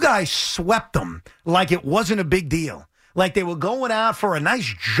when you guys swept them like it wasn't a big deal, like they were going out for a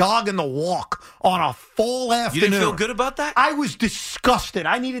nice jog in the walk on a fall afternoon. You didn't feel good about that? I was disgusted.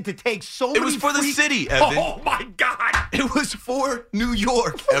 I needed to take so many. It was for the city, Evan. Oh, my God. It was for New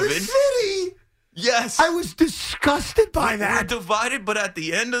York, Evan. For the city? Yes. I was disgusted by that. We're divided, but at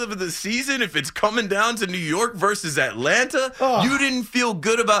the end of the season, if it's coming down to New York versus Atlanta, you didn't feel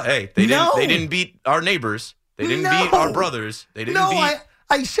good about, hey, they didn't beat our neighbors. They didn't beat our brothers. They didn't beat...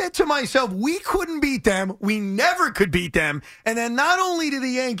 I said to myself, we couldn't beat them. We never could beat them. And then not only did the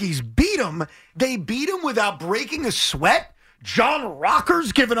Yankees beat them, they beat them without breaking a sweat. John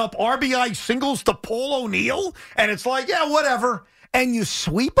Rocker's giving up RBI singles to Paul O'Neill. And it's like, yeah, whatever. And you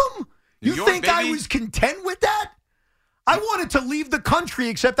sweep them? You think I was content with that? I wanted to leave the country,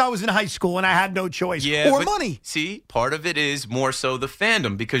 except I was in high school and I had no choice or money. See, part of it is more so the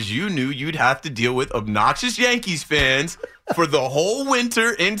fandom because you knew you'd have to deal with obnoxious Yankees fans for the whole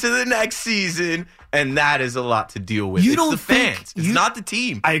winter into the next season, and that is a lot to deal with. It's the fans. It's not the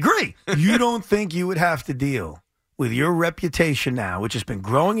team. I agree. You don't think you would have to deal with your reputation now, which has been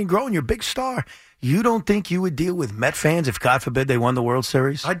growing and growing. You're a big star. You don't think you would deal with Met fans if, God forbid, they won the World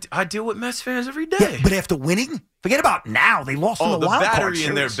Series? I deal with Mets fans every day. Yeah, but after winning? Forget about now. They lost in the wild card series. The battery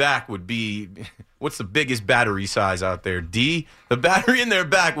in their back would be – what's the biggest battery size out there? D? The battery in their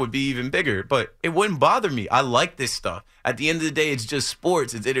back would be even bigger, but it wouldn't bother me. I like this stuff. At the end of the day, it's just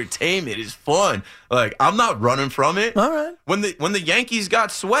sports. It's entertainment. It's fun. Like, I'm not running from it. All right. When the Yankees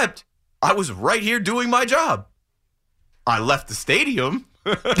got swept, I was right here doing my job. I left the stadium.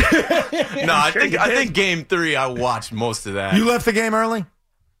 I think Game 3 I watched most of that. You left the game early?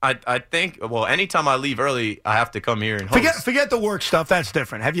 I think, well, anytime I leave early, I have to come here and host. Forget the work stuff. That's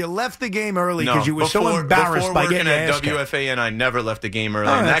different. Have you left the game early because you were so embarrassed by getting at WFAN? I never left the game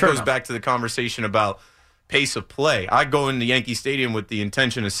early, and that goes back to the conversation about pace of play. I go into Yankee Stadium with the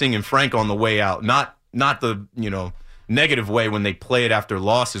intention of singing Frank on the way out, not the negative way when they play it after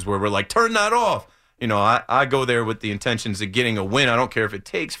losses where we're like, turn that off. I go there with the intentions of getting a win. I don't care if it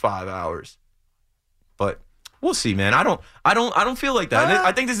takes 5 hours, but. We'll see, man. I don't feel like that.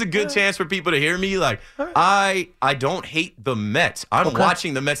 I think this is a good chance for people to hear me. Like, I don't hate the Mets. I'm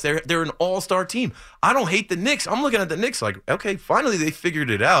watching the Mets. They're an all-star team. I don't hate the Knicks. I'm looking at the Knicks like, okay, finally they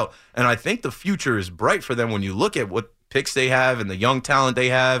figured it out. And I think the future is bright for them when you look at what picks they have and the young talent they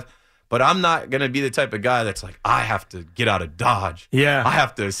have. But I'm not going to be the type of guy that's like, I have to get out of Dodge. Yeah. I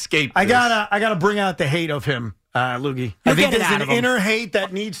have to escape this. I gotta bring out the hate of him, Loogie. I think there's an inner hate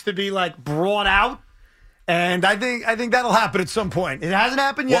that needs to be like brought out. And I think that'll happen at some point. It hasn't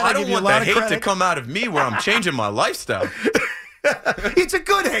happened yet. Well, I don't want that hate to come out of me where I'm changing my lifestyle. It's a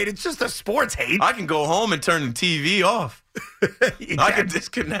good hate. It's just a sports hate. I can go home and turn the TV off. I can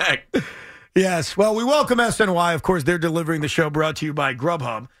disconnect. Yes. Well, we welcome SNY. Of course, they're delivering the show brought to you by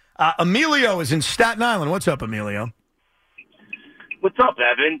Grubhub. Emilio is in Staten Island. What's up, Emilio? What's up,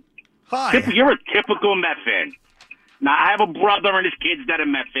 Evan? Hi. You're a typical Met fan. Now, I have a brother and his kids that are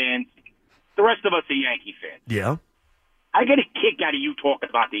Met fans. The rest of us are Yankee fans. Yeah. I get a kick out of you talking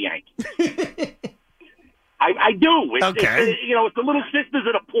about the Yankees. I do. It's the little sisters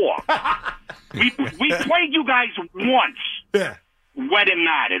of the poor. We played you guys once. Yeah. Wet and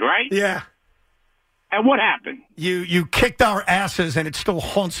matted, right? Yeah. And what happened? You kicked our asses, and it still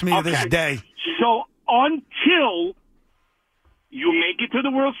haunts me to this day. So until you make it to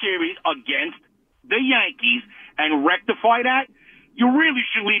the World Series against the Yankees and rectify that, you really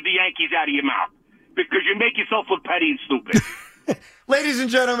should leave the Yankees out of your mouth because you make yourself look petty and stupid. Ladies and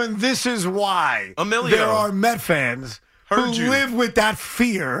gentlemen, this is why Emilio, there are Met fans who live with that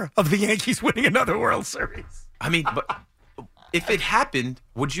fear of the Yankees winning another World Series. I mean, but if it happened,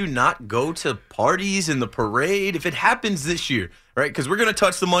 would you not go to parties and the parade? If it happens this year, right? Because we're going to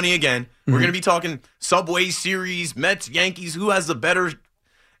touch the money again. Mm-hmm. We're going to be talking Subway Series, Mets, Yankees, who has the better.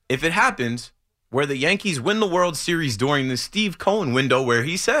 If it happens where the Yankees win the World Series during the Steve Cohen window where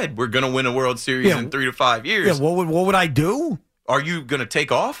he said we're going to win a World Series in 3 to 5 years. Yeah, what would I do? Are you going to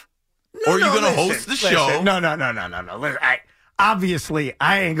take off? Or are you going to host the show? No. Obviously,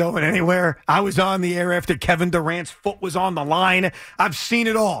 I ain't going anywhere. I was on the air after Kevin Durant's foot was on the line. I've seen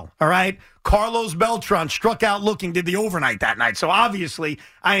it all right? Carlos Beltran struck out looking, did the overnight that night. So obviously,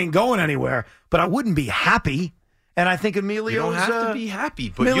 I ain't going anywhere. But I wouldn't be happy. And I think Emilio, you don't have to be happy,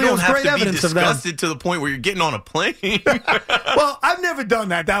 but you don't have to be disgusted to the point where you're getting on a plane. Well, I've never done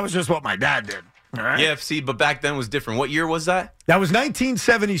that. That was just what my dad did. All right? Yeah, see, but back then was different. What year was that? That was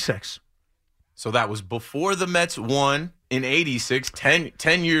 1976. So that was before the Mets won in 86,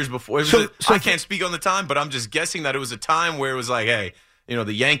 10 years before. I can't speak on the time, but I'm just guessing that it was a time where it was like, hey,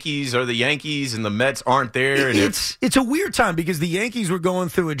 the Yankees are the Yankees and the Mets aren't there. And it's a weird time because the Yankees were going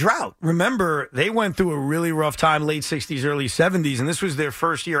through a drought. Remember, they went through a really rough time, late 60s, early 70s, and this was their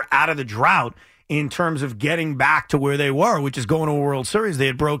first year out of the drought in terms of getting back to where they were, which is going to a World Series. They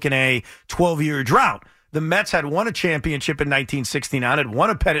had broken a 12-year drought. The Mets had won a championship in 1969, had won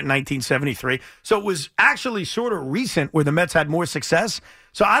a pennant in 1973. So it was actually sort of recent where the Mets had more success.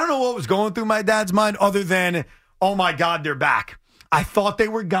 So I don't know what was going through my dad's mind other than, oh, my God, they're back. I thought they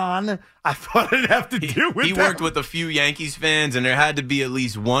were gone. I thought I'd have to deal with He worked with a few Yankees fans, and there had to be at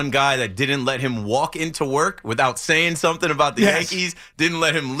least one guy that didn't let him walk into work without saying something about the Yankees, didn't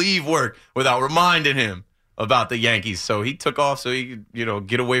let him leave work without reminding him about the Yankees. So he took off so he could,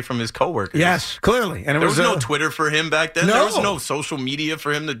 get away from his coworkers. Yes, clearly. And there was no Twitter for him back then. No. There was no social media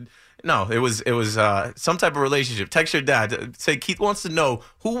for him to. No, it was some type of relationship. Text your dad. Say Keith wants to know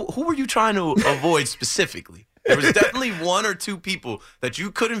who were you trying to avoid specifically. There was definitely one or two people that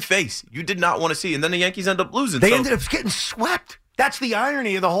you couldn't face. You did not want to see. And then the Yankees end up losing. They ended up getting swept. That's the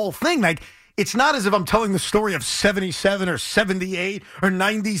irony of the whole thing. Like, it's not as if I'm telling the story of 77 or 78 or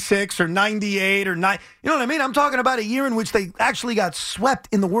 96 or 98 or 9. You know what I mean? I'm talking about a year in which they actually got swept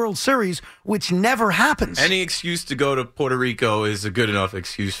in the World Series, which never happens. Any excuse to go to Puerto Rico is a good enough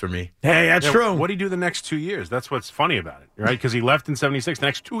excuse for me. Hey, that's true. What did he do the next 2 years? That's what's funny about it, right? Because he left in 76. The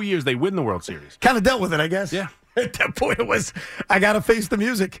next 2 years, they win the World Series. Kind of dealt with it, I guess. Yeah. At that point, it was, I got to face the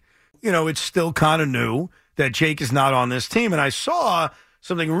music. It's still kind of new that Jake is not on this team. And I saw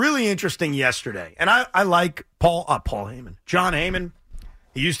something really interesting yesterday. And I like John Heyman.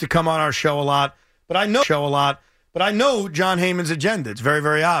 He used to come on our show a lot. But I know John Heyman's agenda. It's very,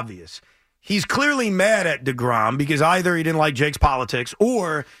 very obvious. he's clearly mad at DeGrom because either he didn't like Jake's politics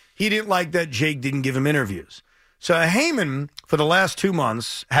or he didn't like that Jake didn't give him interviews. So Heyman, for the last 2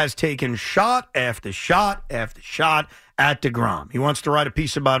 months, has taken shot after shot after shot at DeGrom. He wants to write a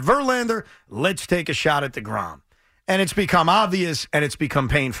piece about Verlander. Let's take a shot at DeGrom. And it's become obvious and it's become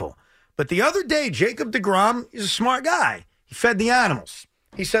painful. But the other day, Jacob DeGrom is a smart guy. He fed the animals.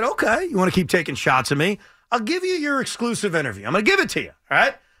 He said, okay, you want to keep taking shots at me? I'll give you your exclusive interview. I'm going to give it to you, all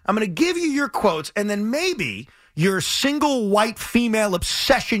right? I'm going to give you your quotes, and then maybe your single white female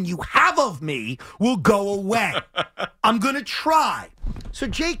obsession you have of me will go away. I'm going to try. So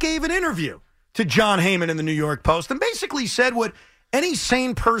Jake gave an interview to John Heyman in the New York Post and basically said what any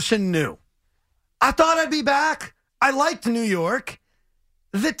sane person knew. I thought I'd be back. I liked New York.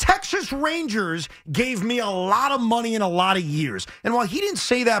 The Texas Rangers gave me a lot of money in a lot of years. And while he didn't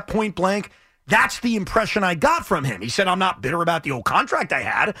say that point blank, that's the impression I got from him. He said, I'm not bitter about the old contract I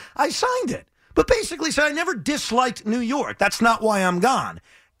had. I signed it. But basically said, I never disliked New York. That's not why I'm gone.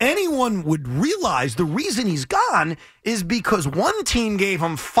 Anyone would realize the reason he's gone is because one team gave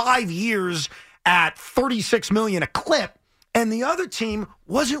him 5 years at $36 million a clip, and the other team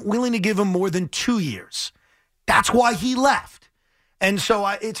wasn't willing to give him more than 2 years. That's why he left. And so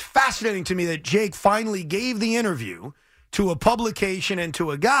it's fascinating to me that Jake finally gave the interview to a publication and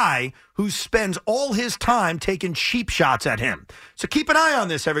to a guy who spends all his time taking cheap shots at him. So keep an eye on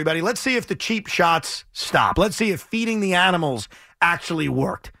this, everybody. Let's see if the cheap shots stop. Let's see if feeding the animals actually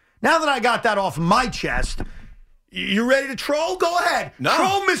worked. Now that I got that off my chest, you ready to troll? Go ahead. No.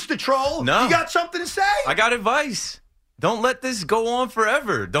 Troll, Mr. Troll. No. You got something to say? I got advice. Don't let this go on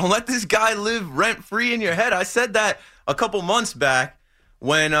forever. Don't let this guy live rent-free in your head. I said that a couple months back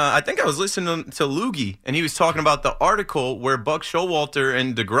when I think I was listening to Loogie, and he was talking about the article where Buck Showalter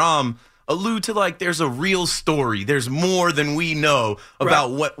and DeGrom allude to, like, there's a real story. There's more than we know about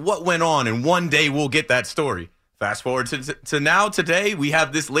what went on, and one day we'll get that story. Fast forward to now, today, we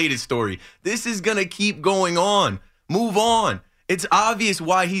have this latest story. This is going to keep going on. Move on. It's obvious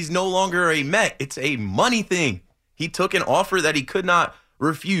why he's no longer a Met. It's a money thing. He took an offer that he could not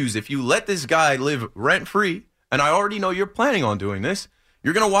refuse. If you let this guy live rent-free, and I already know you're planning on doing this,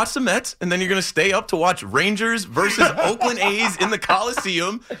 you're going to watch the Mets, and then you're going to stay up to watch Rangers versus Oakland A's in the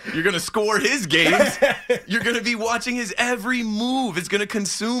Coliseum. You're going to score his games. You're going to be watching his every move. It's going to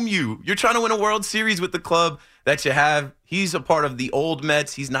consume you. You're trying to win a World Series with the club that you have. He's a part of the old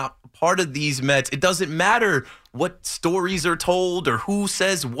Mets. He's not a part of these Mets. It doesn't matter what stories are told or who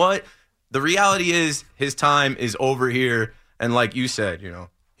says what. The reality is his time is over here, and like you said,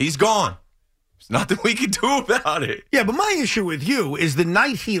 he's gone. There's nothing we can do about it. Yeah, but my issue with you is the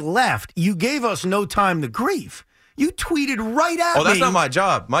night he left, you gave us no time to grieve. You tweeted right at me. Oh, that's not my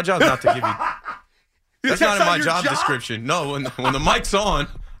job. My job's not to give you. That's not in my job description. No, when the mic's on,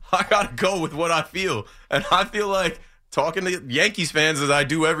 I got to go with what I feel. And I feel like talking to Yankees fans as I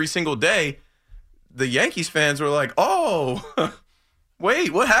do every single day, the Yankees fans were like, oh,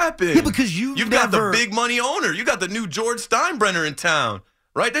 wait, what happened? Yeah, because you've got the big money owner. You got the new George Steinbrenner in town.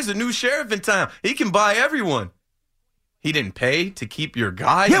 Right? There's a new sheriff in town. He can buy everyone. He didn't pay to keep your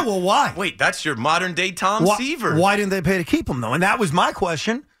guy? Yeah, well, why? Wait, that's your modern-day Tom Seaver. Why didn't they pay to keep him, though? And that was my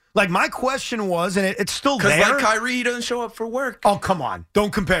question. Like, my question was, and it's still there. Because, like Kyrie, he doesn't show up for work. Oh, come on.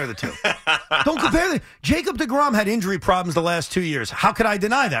 Don't compare the two. Don't compare the Jacob DeGrom had injury problems the last 2 years. How could I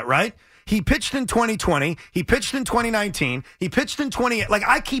deny that, right? He pitched in 2020. He pitched in 2019. He pitched in 20. Like,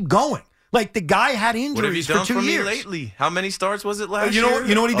 I keep going. Like, the guy had injuries for 2 years. What have you done for me lately? How many starts was it last year?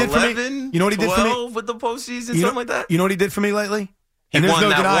 You know what he did 11, for me? You know what he did for me? 12 with the postseason, something like that? You know what he did for me lately? He won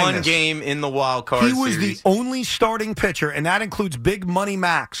that one game in the wild card series. He was the only starting pitcher, and that includes Big Money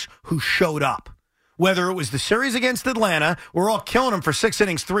Max, who showed up. Whether it was the series against Atlanta, we're all killing him for 6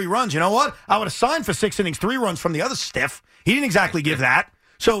 innings, 3 runs. You know what? I would have signed for 6 innings, 3 runs from the other stiff. He didn't exactly give that.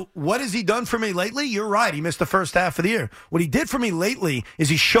 So what has he done for me lately? You're right. He missed the first half of the year. What he did for me lately is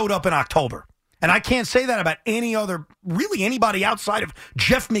he showed up in October. And I can't say that about anybody outside of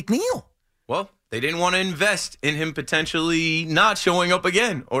Jeff McNeil. Well, they didn't want to invest in him potentially not showing up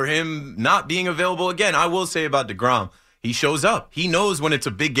again or him not being available again. I will say about DeGrom, he shows up. He knows when it's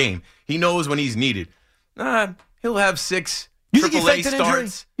a big game. He knows when he's needed. He'll have 6 AAA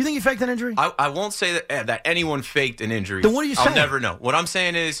starts. You think he faked an injury? I won't say that anyone faked an injury. Then what are you saying? I'll never know. What I'm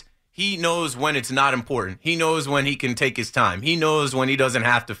saying is he knows when it's not important. He knows when he can take his time. He knows when he doesn't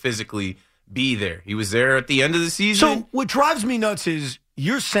have to physically be there. He was there at the end of the season. So what drives me nuts is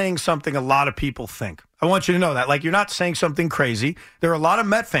you're saying something a lot of people think. I want you to know that. Like, you're not saying something crazy. There are a lot of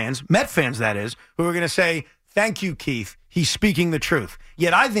Met fans that is, who are going to say, thank you, Keith. He's speaking the truth.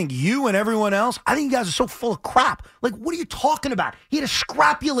 Yet I think you and everyone else, I think you guys are so full of crap. Like, what are you talking about? He had a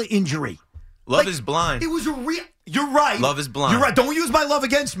scapula injury. Love is blind. It was a real. You're right. Love is blind. You're right. Don't use my love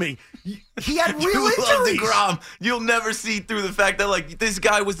against me. He had real you injuries. Love DeGrom. You'll never see through the fact that like this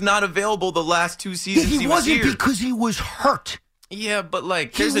guy was not available the last 2 seasons. He wasn't because he was hurt. Yeah, but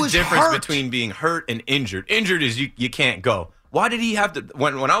like there's a difference between being hurt and injured. Injured is you can't go. Why did he have to?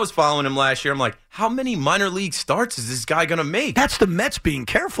 When I was following him last year, I'm like, how many minor league starts is this guy gonna make? That's the Mets being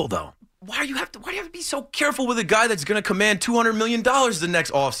careful, though. Why do you have to be so careful with a guy that's going to command $200 million the next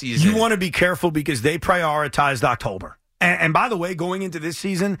offseason? You want to be careful because they prioritized October. And by the way, going into this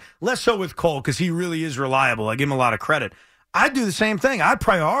season, less so with Cole because he really is reliable. I give him a lot of credit. I'd do the same thing. I'd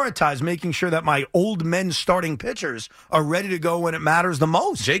prioritize making sure that my old men starting pitchers are ready to go when it matters the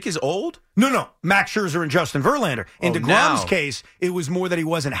most. Jake is old? No. Max Scherzer and Justin Verlander. In DeGrom's case, it was more that he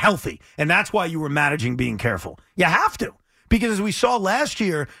wasn't healthy. And that's why you were managing being careful. You have to. Because as we saw last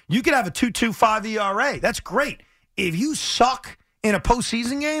year, you could have a 2.25 ERA. That's great. If you suck in a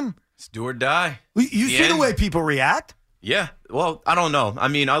postseason game, it's do or die. You see the way people react? Yeah. Well, I don't know. I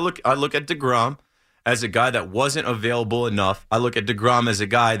mean, I look at DeGrom as a guy that wasn't available enough. I look at DeGrom as a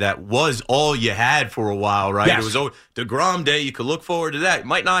guy that was all you had for a while, right? Yes. It was DeGrom Day. You could look forward to that. You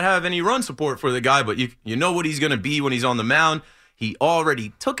might not have any run support for the guy, but you know what he's going to be when he's on the mound. He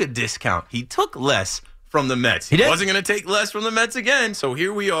already took a discount. He took less from the Mets. He wasn't going to take less from the Mets again. So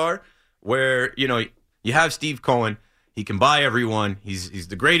here we are where, you have Steve Cohen. He can buy everyone. He's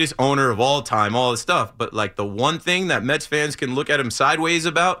the greatest owner of all time, all this stuff. But like the one thing that Mets fans can look at him sideways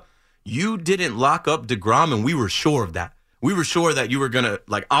about, you didn't lock up DeGrom, and we were sure of that. We were sure that you were going to,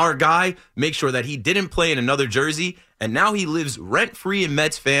 like our guy, make sure that he didn't play in another jersey. And now he lives rent-free in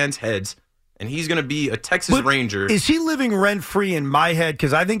Mets fans' heads. And he's going to be a Texas Ranger. Is he living rent-free in my head?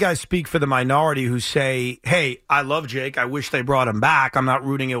 Because I think I speak for the minority who say, hey, I love Jake. I wish they brought him back. I'm not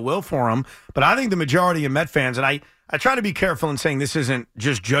rooting ill will for him. But I think the majority of Met fans, and I try to be careful in saying this isn't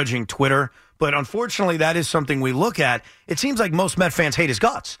just judging Twitter, but unfortunately that is something we look at. It seems like most Met fans hate his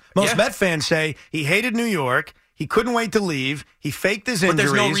guts. Most Met fans say he hated New York. He couldn't wait to leave. He faked his injuries.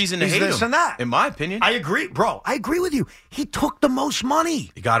 But there's no reason to hate this him, and that. in my opinion. I agree, bro. I agree with you. He took the most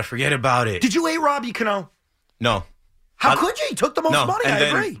money. You got to forget about it. Did you hate Robbie Cano? No. How could you? He took the most money. And I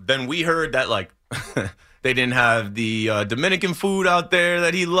agree. Then we heard that, like, they didn't have the Dominican food out there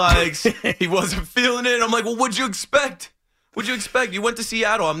that he likes. He wasn't feeling it. I'm like, well, what'd you expect? What'd you expect? You went to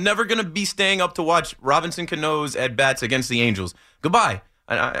Seattle. I'm never going to be staying up to watch Robinson Cano's at-bats against the Angels. Goodbye.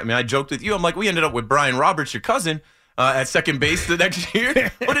 I joked with you. I'm like, we ended up with Brian Roberts, your cousin, at second base the next year.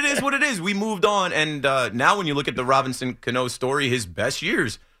 But it is what it is. We moved on. And now when you look at the Robinson Cano story, his best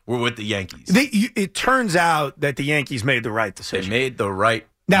years were with the Yankees. It turns out that the Yankees made the right decision. They made the right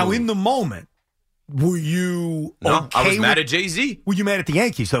Now, move. in the moment, were you No, okay I was mad at Jay-Z. Were you mad at the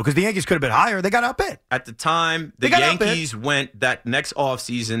Yankees, though? Because the Yankees could have been higher. They got outbid. At the time, the Yankees went that next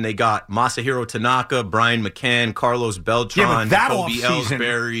offseason. They got Masahiro Tanaka, Brian McCann, Carlos Beltran, Jacoby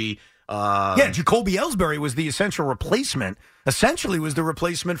Ellsbury. Jacoby Ellsbury was the essential replacement. Essentially was the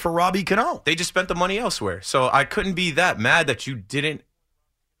replacement for Robbie Cano. They just spent the money elsewhere. So I couldn't be that mad that you didn't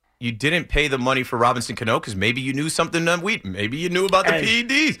pay the money for Robinson Cano because maybe you knew something that maybe you knew about the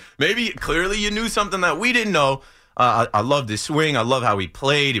PEDs. Maybe clearly you knew something that we didn't know. I loved his swing. I love how he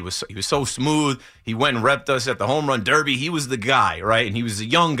played. He was so smooth. He went and repped us at the home run derby. He was the guy, right? And he was a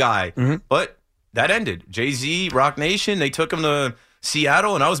young guy. Mm-hmm. But that ended. Jay-Z, Rock Nation, they took him to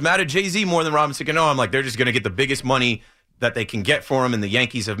Seattle, and I was mad at Jay-Z more than Robinson Cano. I'm like, they're just going to get the biggest money that they can get for him, and the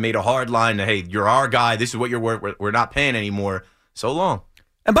Yankees have made a hard line that, hey, you're our guy. This is what you're worth. We're not paying anymore. So long.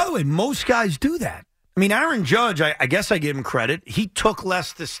 And by the way, most guys do that. I mean, Aaron Judge, I guess I give him credit. He took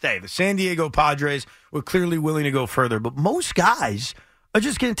less to stay. The San Diego Padres were clearly willing to go further, but most guys are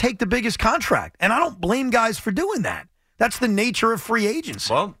just going to take the biggest contract. And I don't blame guys for doing that. That's the nature of free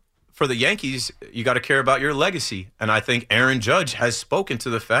agency. Well, for the Yankees, you got to care about your legacy. And I think Aaron Judge has spoken to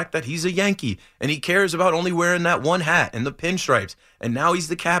the fact that he's a Yankee and he cares about only wearing that one hat and the pinstripes. And now he's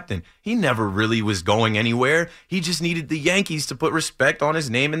the captain. He never really was going anywhere. He just needed the Yankees to put respect on his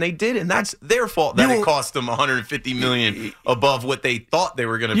name, and they did. And that's their fault that it cost them $150 million above what they thought they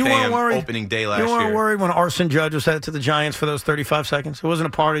were going to pay him opening day last year. You weren't worried when Arson Judge was headed to the Giants for those 35 seconds? It wasn't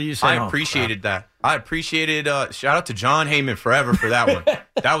a part of you saying, I appreciated that. I appreciated, shout out to John Heyman forever for that one.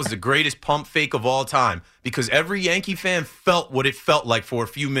 That was the greatest pump fake of all time because every Yankee fan felt what it felt like for a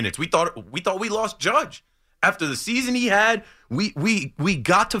few minutes. We thought we lost Judge. After the season he had, we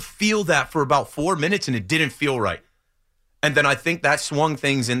got to feel that for about 4 minutes, and it didn't feel right. And then I think that swung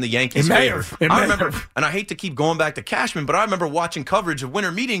things in the Yankees' favor. I remember, and I hate to keep going back to Cashman, but I remember watching coverage of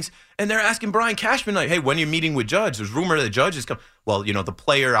winter meetings, and they're asking Brian Cashman, like, hey, when are you meeting with Judge? There's rumor that Judge is coming. Well, the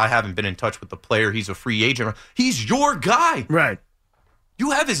player, I haven't been in touch with the player. He's a free agent. He's your guy. Right. You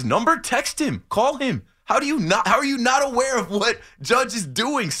have his number? Text him. Call him. How are you not aware of what Judge is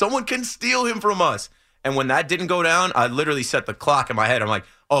doing? Someone can steal him from us. And when that didn't go down, I literally set the clock in my head. I'm like,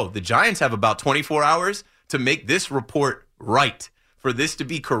 oh, the Giants have about 24 hours to make this report right, for this to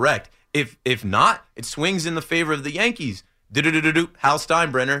be correct. If not, it swings in the favor of the Yankees. Hal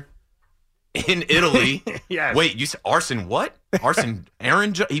Steinbrenner in Italy. Yes. Wait, you said Arson what? Arson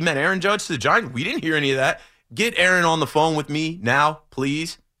Aaron Judge? He meant Aaron Judge to the Giants? We didn't hear any of that. Get Aaron on the phone with me now,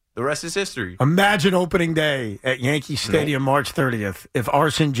 please. The rest is history. Imagine opening day at Yankee Stadium March 30th if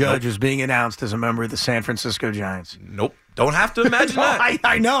Arson Judge was being announced as a member of the San Francisco Giants. Nope. Don't have to imagine that.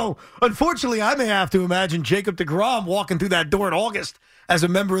 I know. Unfortunately, I may have to imagine Jacob deGrom walking through that door in August as a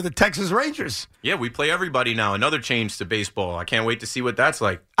member of the Texas Rangers. Yeah, we play everybody now. Another change to baseball. I can't wait to see what that's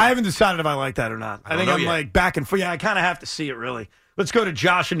like. I haven't decided if I like that or not. I think I'm like back and forth. Yeah, I kind of have to see it, really. Let's go to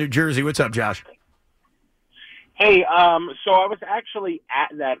Josh in New Jersey. What's up, Josh? Hey, so I was actually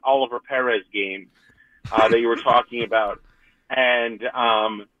at that Oliver Perez game that you were talking about, and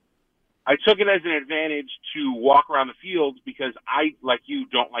I took it as an advantage to walk around the field because I, like you,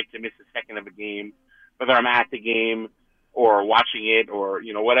 don't like to miss a second of a game, whether I'm at the game or watching it or,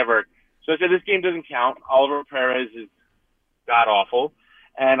 whatever. So I said, this game doesn't count. Oliver Perez is god-awful.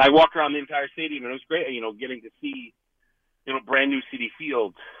 And I walked around the entire stadium, and it was great, getting to see, brand new Citi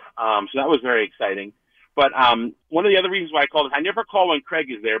Field. So that was very exciting. But one of the other reasons why I called is I never call when Craig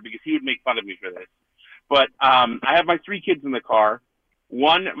is there because he would make fun of me for this. But I have my 3 kids in the car.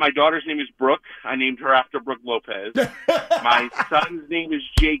 One, my daughter's name is Brooke. I named her after Brooke Lopez. My son's name is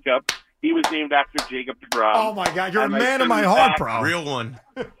Jacob. He was named after Jacob deGrom. Oh, my God. You're a man of my heart, bro. Real one.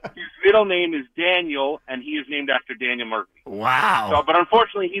 His middle name is Daniel, and he is named after Daniel Murphy. Wow. So, but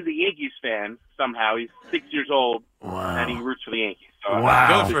unfortunately, he's a Yankees fan somehow. He's 6 years old, wow. And he roots for the Yankees. So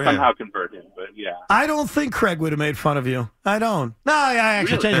wow. I somehow convert him, but yeah. I don't think Craig would have made fun of you. I don't. No, I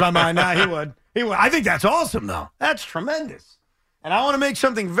actually changed my mind. No, he would. He would. I think that's awesome, though. That's tremendous. And I want to make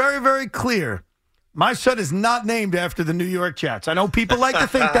something very, very clear. My son is not named after the New York Jets. I know people like to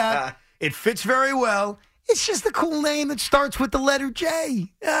think that. It fits very well. It's just a cool name that starts with the letter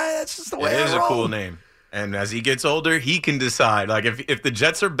J. That's just the way it is roll. A cool name. And as he gets older, he can decide. Like, if the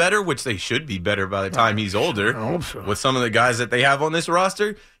Jets are better, which they should be better by the time he's older, I hope so. With some of the guys that they have on this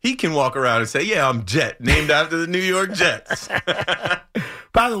roster, he can walk around and say, yeah, I'm Jet, named after the New York Jets.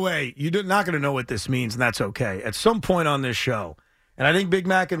 By the way, you're not going to know what this means, and that's okay. At some point on this show, and I think Big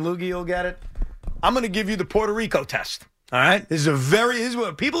Mac and Loogie will get it, I'm going to give you the Puerto Rico test. All right? This is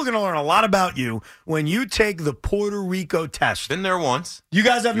what people are going to learn a lot about you when you take the Puerto Rico test. Been there once. You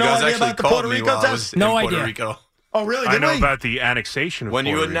guys have no idea about the Puerto Rico test? No idea. idea. Rico. Oh, really? I know about the annexation of when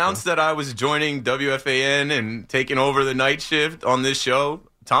Puerto you announced Rico. that I was joining WFAN and taking over the night shift on this show,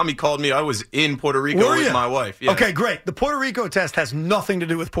 Tommy called me. I was in Puerto Rico with my wife. Yeah. Okay, great. The Puerto Rico test has nothing to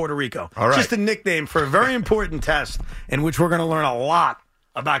do with Puerto Rico. All right. Just a nickname for a very important test in which we're going to learn a lot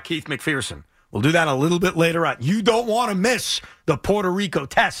about Keith McPherson. We'll do that a little bit later on. You don't want to miss the Puerto Rico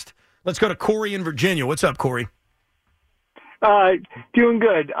test. Let's go to Corey in Virginia. What's up, Corey? Doing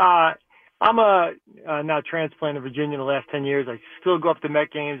good. I'm a now transplant in Virginia the last 10 years. I still go up to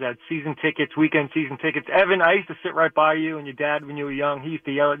Met games. I had season tickets, weekend season tickets. Evan, I used to sit right by you and your dad when you were young. He used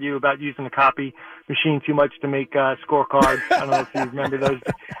to yell at you about using the copy machine too much to make scorecards. I don't know if you remember those.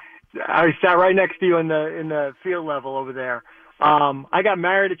 I sat right next to you in the field level over there. I got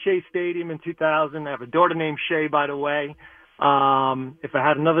married at Chase Stadium in 2000. I have a daughter named Shay, by the way. If I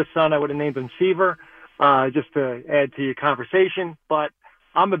had another son, I would have named him Seaver, just to add to your conversation. But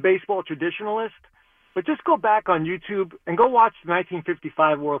I'm a baseball traditionalist. But just go back on YouTube and go watch the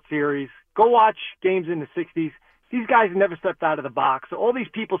 1955 World Series. Go watch games in the 60s. These guys never stepped out of the box. So all these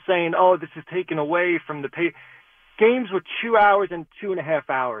people saying, oh, this is taken away from the games were 2 hours and 2.5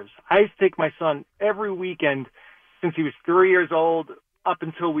 hours. I used to take my son every weekend since he was 3 years old up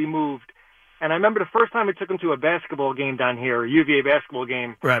until we moved. And I remember the first time I took him to a basketball game down here, a UVA basketball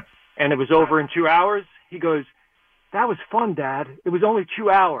game, right, and it was over in 2 hours. He goes, that was fun, Dad. It was only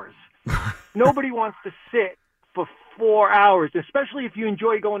 2 hours. Nobody wants to sit for 4 hours, especially if you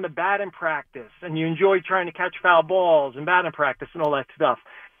enjoy going to batting practice and you enjoy trying to catch foul balls and batting practice and all that stuff.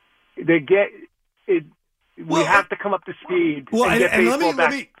 We have to come up to speed. Well, and get baseball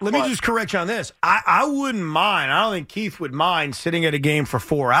let me just correct you on this. I wouldn't mind. I don't think Keith would mind sitting at a game for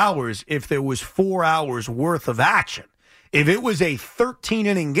 4 hours if there was 4 hours worth of action. If it was a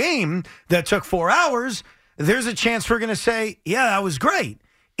 13-inning game that took 4 hours, there's a chance we're going to say, yeah, that was great.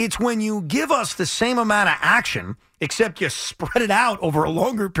 It's when you give us the same amount of action, except you spread it out over a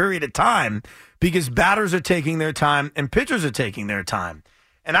longer period of time because batters are taking their time and pitchers are taking their time.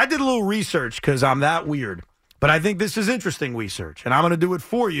 And I did a little research because I'm that weird. But I think this is interesting research, and I'm going to do it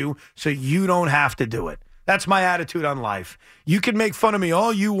for you so you don't have to do it. That's my attitude on life. You can make fun of me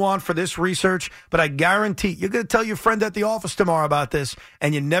all you want for this research, but I guarantee you're going to tell your friend at the office tomorrow about this,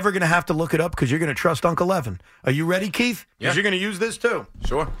 and you're never going to have to look it up because you're going to trust Uncle Evan. Are you ready, Keith? Because you're going to use this too.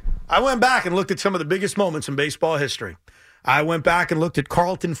 Sure. I went back and looked at some of the biggest moments in baseball history. I went back and looked at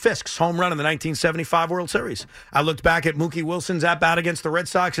Carlton Fisk's home run in the 1975 World Series. I looked back at Mookie Wilson's at-bat against the Red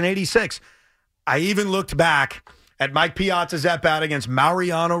Sox in '86. I even looked back at Mike Piazza's at-bat against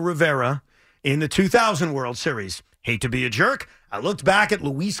Mariano Rivera in the 2000 World Series. Hate to be a jerk. I looked back at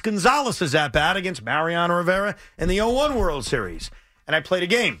Luis Gonzalez's at-bat against Mariano Rivera in the 01 World Series. And I played a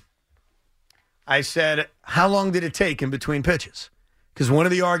game. I said, how long did it take in between pitches? Because one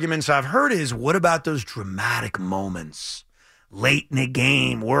of the arguments I've heard is, what about those dramatic moments? Late in the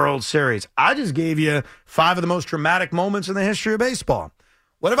game, World Series. I just gave you 5 of the most dramatic moments in the history of baseball.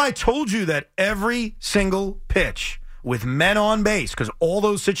 What if I told you that every single pitch with men on base, because all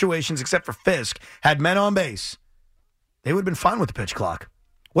those situations except for Fisk had men on base, they would have been fine with the pitch clock?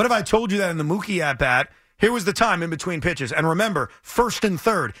 What if I told you that in the Mookie at-bat, here was the time in between pitches? And remember, 1st and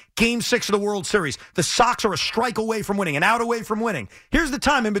 3rd, Game 6 of the World Series. The Sox are a strike away from winning, an out away from winning. Here's the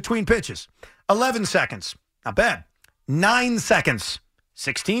time in between pitches. 11 seconds. Not bad. 9 seconds.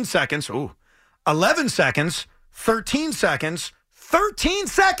 16 seconds. Ooh. 11 seconds. 13 seconds. 13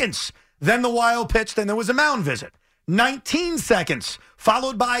 seconds. Then the wild pitch. Then there was a mound visit. 19 seconds,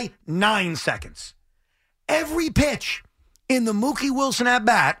 followed by 9 seconds. Every pitch in the Mookie Wilson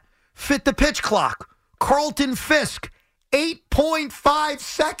at-bat fit the pitch clock. Carlton Fisk, 8.5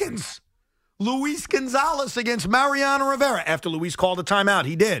 seconds. Luis Gonzalez against Mariano Rivera. After Luis called a timeout,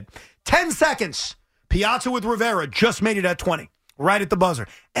 he did. 10 seconds. Piazza with Rivera just made it at 20, right at the buzzer.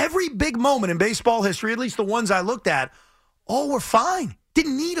 Every big moment in baseball history, at least the ones I looked at, all were fine.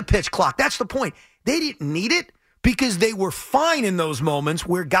 Didn't need a pitch clock. That's the point. They didn't need it because they were fine in those moments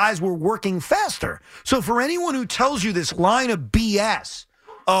where guys were working faster. So for anyone who tells you this line of BS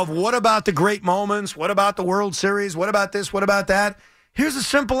of what about the great moments, what about the World Series, what about this, what about that, here's a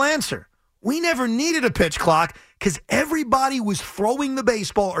simple answer. We never needed a pitch clock because everybody was throwing the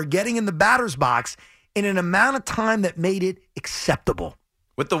baseball or getting in the batter's box in an amount of time that made it acceptable.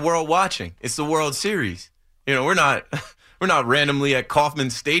 With the world watching, it's the World Series. You know, we're not randomly at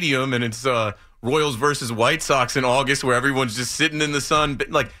Kauffman Stadium and it's Royals versus White Sox in August where everyone's just sitting in the sun.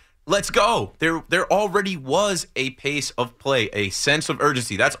 Like, let's go. There already was a pace of play, a sense of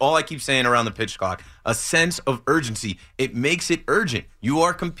urgency. That's all I keep saying around the pitch clock. A sense of urgency. It makes it urgent. You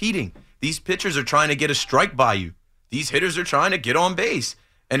are competing. These pitchers are trying to get a strike by you. These hitters are trying to get on base.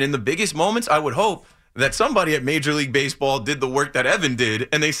 And in the biggest moments, I would hope that somebody at Major League Baseball did the work that Evan did,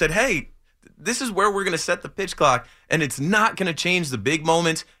 and they said, hey, this is where we're going to set the pitch clock, and it's not going to change the big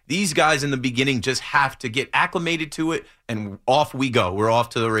moments. These guys in the beginning just have to get acclimated to it, and off we go. We're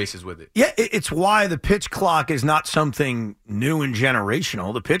off to the races with it. Yeah, it's why the pitch clock is not something new and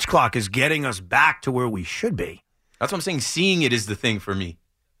generational. The pitch clock is getting us back to where we should be. That's what I'm saying. Seeing it is the thing for me.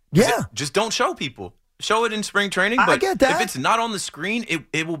 Yeah. Just don't show people. Show it in spring training, but I get that. If it's not on the screen,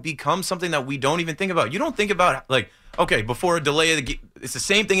 it will become something that we don't even think about. You don't think about, like, okay, before a delay of the game, it's the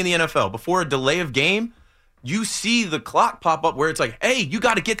same thing in the NFL. Before a delay of game, you see the clock pop up where it's like, hey, you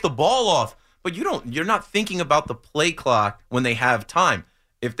got to get the ball off. But you're not thinking about the play clock when they have time.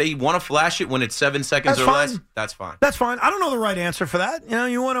 If they want to flash it when it's 7 seconds or less, that's fine. That's fine. I don't know the right answer for that. You know,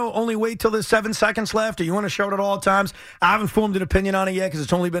 you want to only wait till there's 7 seconds left, or you want to show it at all times. I haven't formed an opinion on it yet because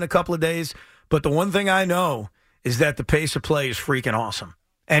it's only been a couple of days. But the one thing I know is that the pace of play is freaking awesome.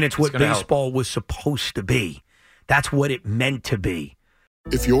 And it's what baseball was supposed to be. That's what it meant to be.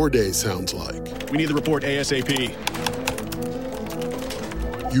 If your day sounds like... We need the report ASAP.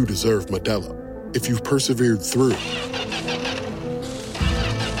 You deserve Modelo. If you've persevered through...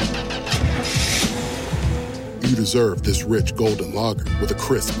 You deserve this rich golden lager with a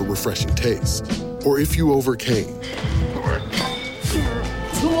crisp but refreshing taste. Or if you overcame...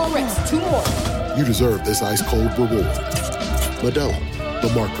 2 more reps, 2 more. You deserve this ice-cold reward. Modelo, the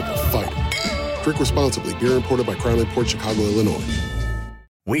Remarkable Fighter. Drink responsibly. Beer imported by Crown Imports, Chicago, Illinois.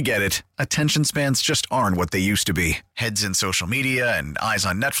 We get it. Attention spans just aren't what they used to be. Heads in social media and eyes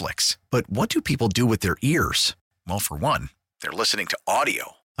on Netflix. But what do people do with their ears? Well, for one, they're listening to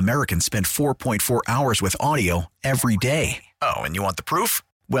audio. Americans spend 4.4 hours with audio every day. Oh, and you want the proof?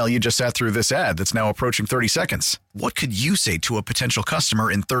 Well, you just sat through this ad that's now approaching 30 seconds. What could you say to a potential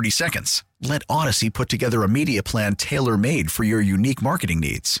customer in 30 seconds? Let Odyssey put together a media plan tailor-made for your unique marketing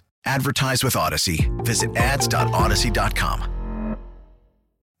needs. Advertise with Odyssey. Visit ads.odyssey.com.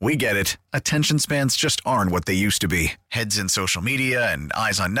 We get it. Attention spans just aren't what they used to be. Heads in social media and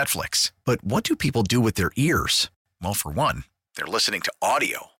eyes on Netflix. But what do people do with their ears? Well, for one, they're listening to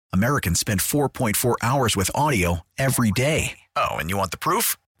audio. Americans spend 4.4 hours with audio every day. Oh, and you want the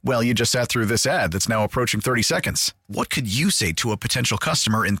proof? Well, you just sat through this ad that's now approaching 30 seconds. What could you say to a potential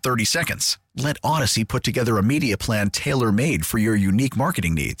customer in 30 seconds? Let Odyssey put together a media plan tailor-made for your unique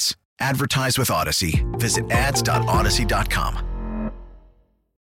marketing needs. Advertise with Odyssey. Visit ads.odyssey.com.